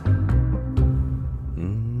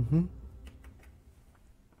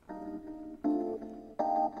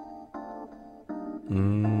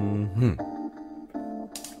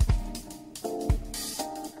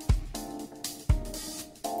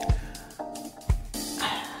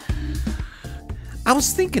 I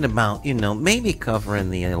was thinking about, maybe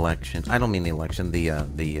covering the election. I don't mean the election,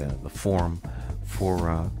 the forum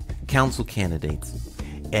for council candidates,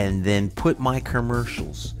 and then put my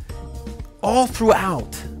commercials all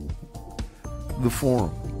throughout the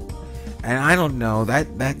forum. And I don't know,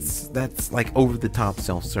 that's like over the top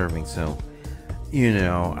self-serving. So,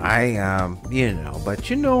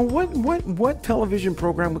 what television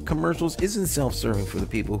program with commercials isn't self-serving for the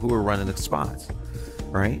people who are running the spots,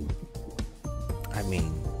 right? I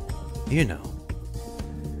mean,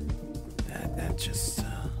 that just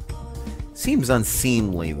seems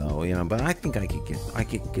unseemly, though, but I think I could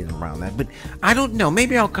get around that. But I don't know.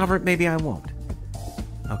 Maybe I'll cover it. Maybe I won't.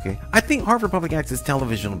 Okay. I think Hartford Public Access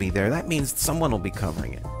Television will be there. That means someone will be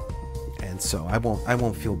covering it, and so I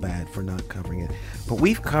won't feel bad for not covering it. But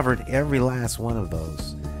we've covered every last one of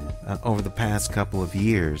those over the past couple of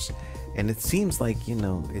years, and it seems like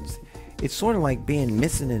it's sort of like being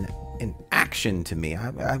missing in action to me.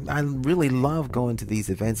 I really love going to these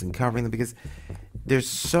events and covering them because they're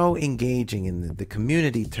so engaging, and the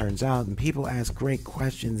community turns out and people ask great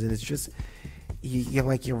questions, and it's just you're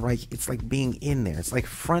right. It's like being in there. It's like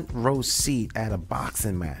front row seat at a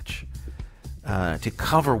boxing match to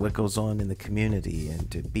cover what goes on in the community and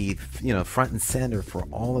to be front and center for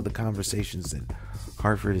all of the conversations that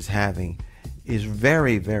Hartford is having is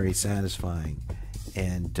very, very satisfying.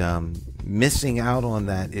 And missing out on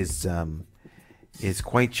that is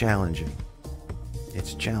quite challenging.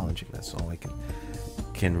 It's challenging. That's all I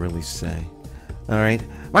can really say. All right,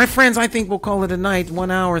 my friends, I think we'll call it a night. 1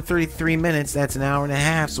 hour and 33 minutes. That's an hour and a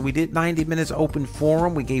half. So we did 90 minutes open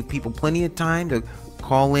forum. We gave people plenty of time to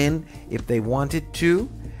call in if they wanted to.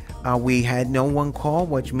 We had no one call,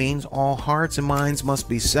 which means all hearts and minds must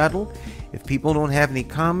be settled. If people don't have any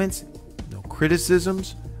comments, no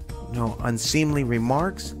criticisms, no unseemly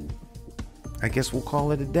remarks, I guess we'll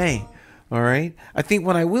call it a day. All right. I think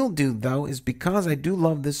what I will do, though, is because I do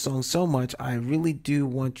love this song so much, I really do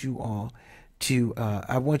want you all to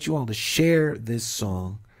share this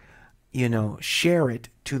song. Share it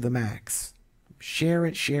to the max. Share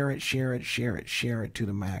it to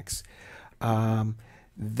the max.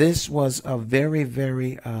 This was a very,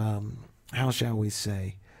 very how shall we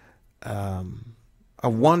say, a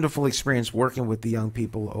wonderful experience working with the young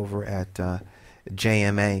people over at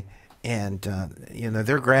JMA, and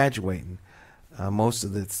they're graduating. Most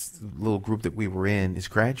of this little group that we were in is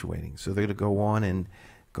graduating, so they're going to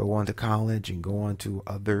go on to college and go on to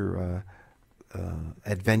other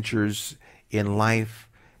adventures in life,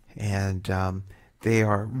 and they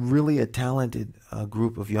are really a talented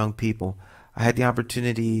group of young people. I had the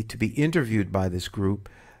opportunity to be interviewed by this group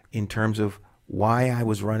in terms of why I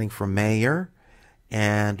was running for mayor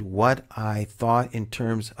and what I thought in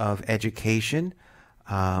terms of education.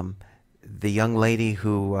 The young lady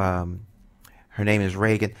who, her name is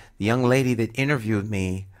Reagan, the young lady that interviewed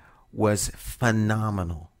me was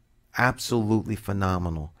phenomenal, absolutely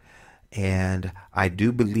phenomenal. And I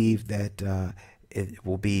do believe that it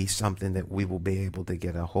will be something that we will be able to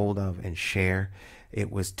get a hold of and share.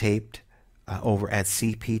 It was taped over at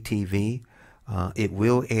CPTV. It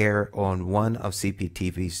will air on one of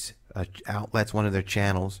CPTV's outlets, one of their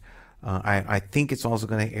channels. I think it's also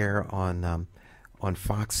going to air on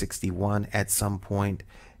Fox 61 at some point.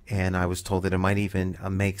 And I was told that it might even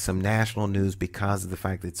make some national news because of the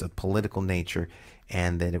fact that it's a political nature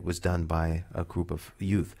and that it was done by a group of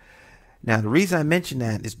youth. Now, the reason I mention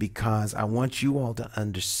that is because I want you all to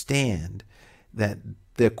understand that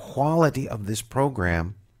the quality of this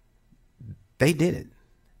program, they did it.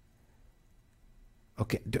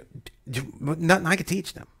 Okay, nothing I could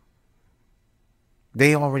teach them.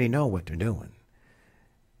 They already know what they're doing.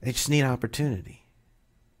 They just need opportunity.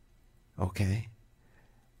 Okay?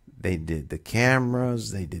 They did the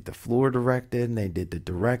cameras, they did the floor directing, they did the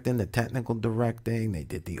directing, the technical directing, they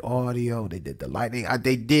did the audio, they did the lighting,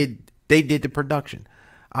 they did the production.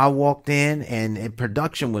 I walked in and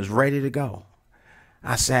production was ready to go.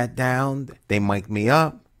 I sat down, they mic'd me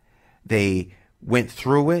up, they went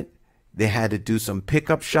through it. They had to do some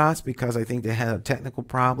pickup shots because I think they had a technical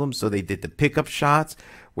problem. So they did the pickup shots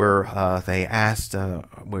where they asked,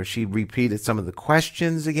 where she repeated some of the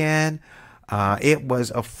questions again. It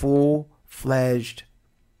was a full-fledged,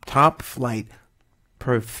 top-flight,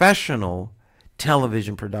 professional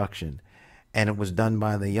television production. And it was done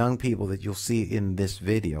by the young people that you'll see in this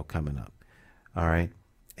video coming up. All right.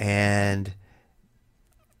 And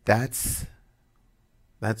that's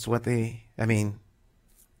what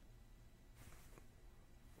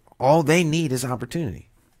all they need is opportunity.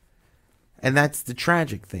 And that's the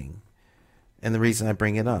tragic thing. And the reason I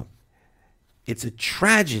bring it up. It's a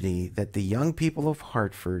tragedy that the young people of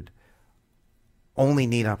Hartford only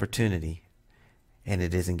need opportunity and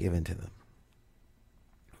it isn't given to them.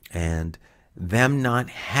 And them not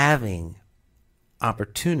having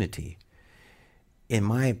opportunity, in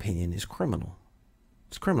my opinion, is criminal.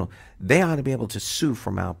 It's criminal. They ought to be able to sue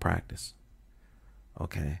for malpractice.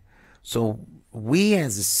 Okay? So we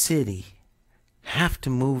as a city have to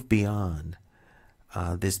move beyond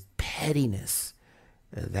this pettiness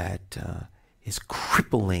that is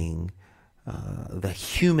crippling the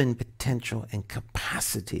human potential and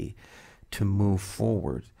capacity to move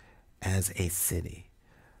forward as a city.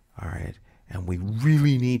 All right. And we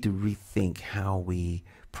really need to rethink how we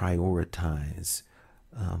prioritize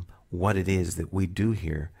what it is that we do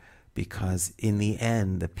here, because in the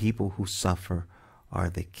end, the people who suffer are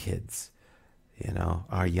the kids, you know,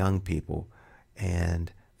 our young people.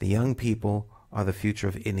 And the young people are the future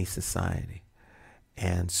of any society.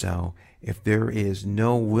 And so if there is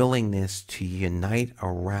no willingness to unite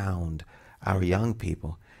around our young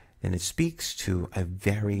people, then it speaks to a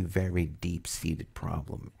very, very deep-seated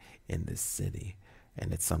problem in this city.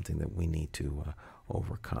 And it's something that we need to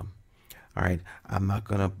overcome. All right. I'm not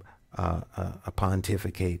going to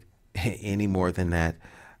pontificate any more than that.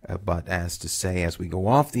 But as to say, as we go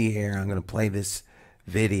off the air, I'm going to play this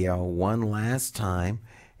video one last time.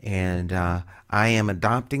 And I am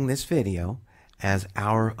adopting this video as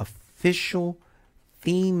our official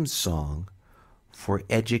theme song for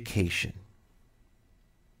education.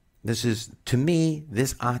 This is, to me,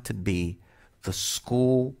 this ought to be the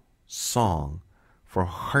school song for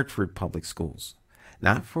Hartford Public Schools.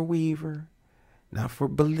 Not for Weaver, not for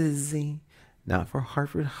Belize, not for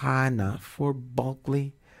Hartford High, not for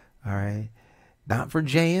Bulkley, all right? Not for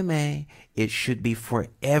JMA. It should be for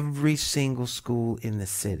every single school in the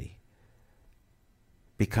city,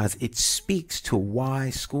 because it speaks to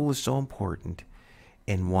why school is so important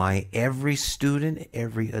and why every student,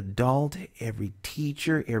 every adult, every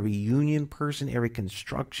teacher, every union person, every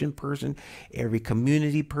construction person, every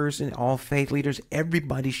community person, all faith leaders,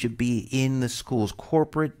 everybody should be in the schools.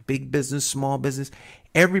 Corporate, big business, small business,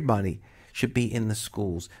 everybody should be in the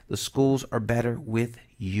schools. The schools are better with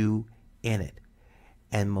you in it.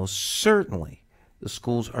 And most certainly, the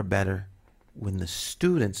schools are better when the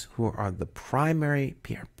students, who are the primary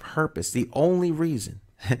purpose, the only reason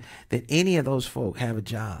that any of those folk have a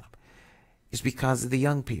job, is because of the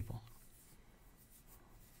young people.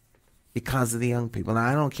 Because of the young people. Now,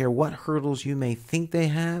 I don't care what hurdles you may think they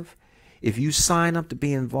have. If you sign up to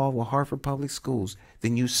be involved with Hartford Public Schools,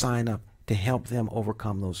 then you sign up to help them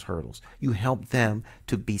overcome those hurdles. You help them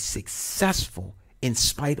to be successful in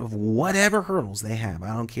spite of whatever hurdles they have.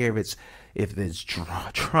 I don't care if it's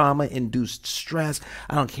trauma-induced stress.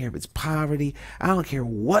 I don't care if it's poverty. I don't care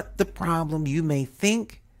what the problem you may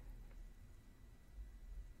think.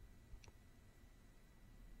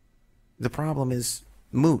 The problem is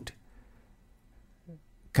moot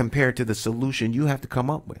compared to the solution you have to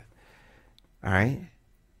come up with. All right?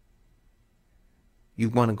 You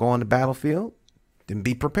want to go on the battlefield? Then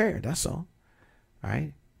be prepared. That's all. All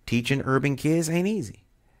right? Teaching urban kids ain't easy.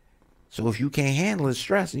 So if you can't handle the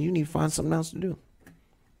stress, then you need to find something else to do.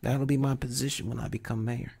 That'll be my position when I become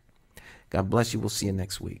mayor. God bless you. We'll see you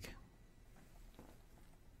next week.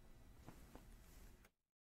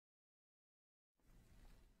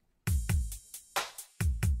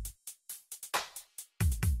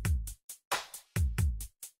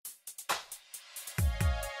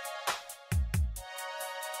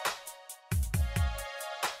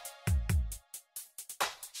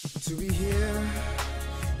 To be here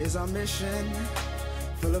is our mission,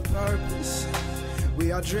 full of purpose.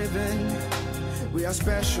 We are driven, we are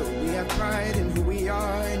special, we have pride in who we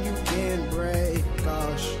are, and you can't break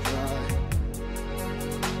our stride.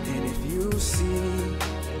 And if you see,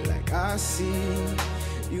 like I see,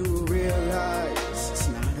 you will realize it's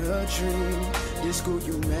not a dream. This school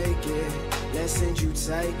you make it, lessons you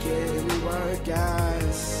take it, and we work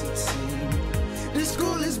as a team. This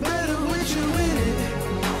school is better with you in it.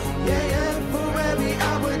 Yeah, yeah, for every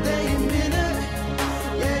hour, day, and minute.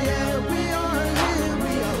 Yeah, yeah, we are here,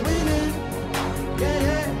 we are winning. Yeah,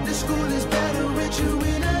 yeah, this school is better with you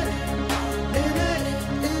in it. In it,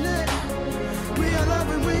 in it. We are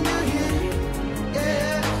loving when you're here.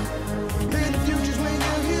 Yeah, man, the future's when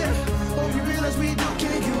you're here. Hope you realize we do,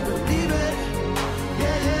 can you believe it?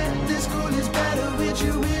 Yeah, yeah, this school is better with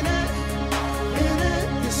you in it. In it,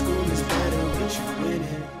 this school is better with you in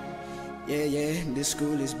it. Yeah, yeah, this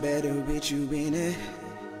school is better with you in it.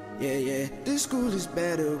 Yeah, yeah, this school is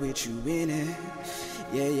better with you in it.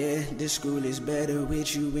 Yeah, yeah, this school is better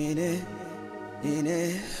with you in it. In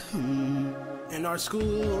it. In our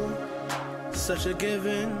school, such a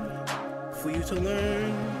given for you to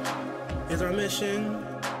learn is our mission.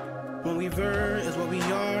 When we ver is what we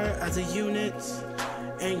are as a unit,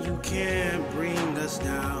 and you can't bring us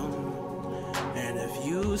down. And if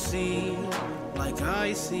you see, like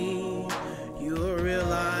I see, you'll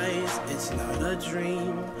realize it's not a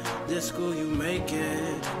dream. This school you make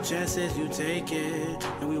it, chances you take it,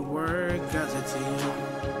 and we work as a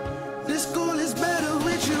team. This school is better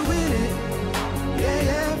with you in it. Yeah,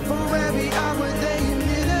 yeah, for every hour, day, and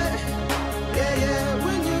minute. Yeah, yeah,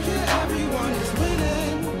 when you're here, everyone is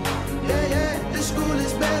winning. Yeah, yeah, this school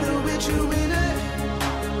is better with you in it.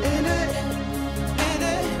 In it, in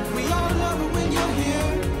it. We all love it when you're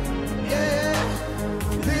here. Yeah,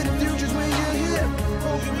 yeah, the future's when you're here.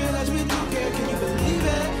 Hope you realize we do care, can you believe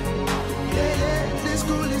it? Yeah, yeah, this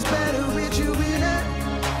school is better with you in it.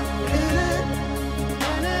 In it,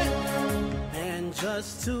 in it. And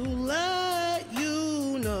just to let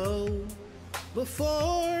you know,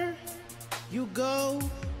 before you go,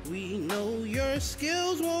 we know your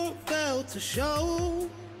skills won't fail to show.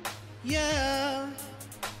 Yeah,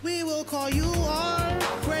 we will call you our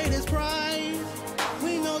greatest prize.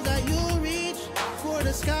 We know that you'll reach for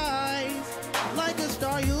the skies. Like a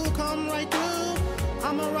star, you'll come right through.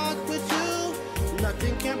 I'ma rock with you.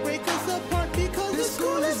 Nothing can break us apart because This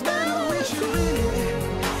school is better with you in it.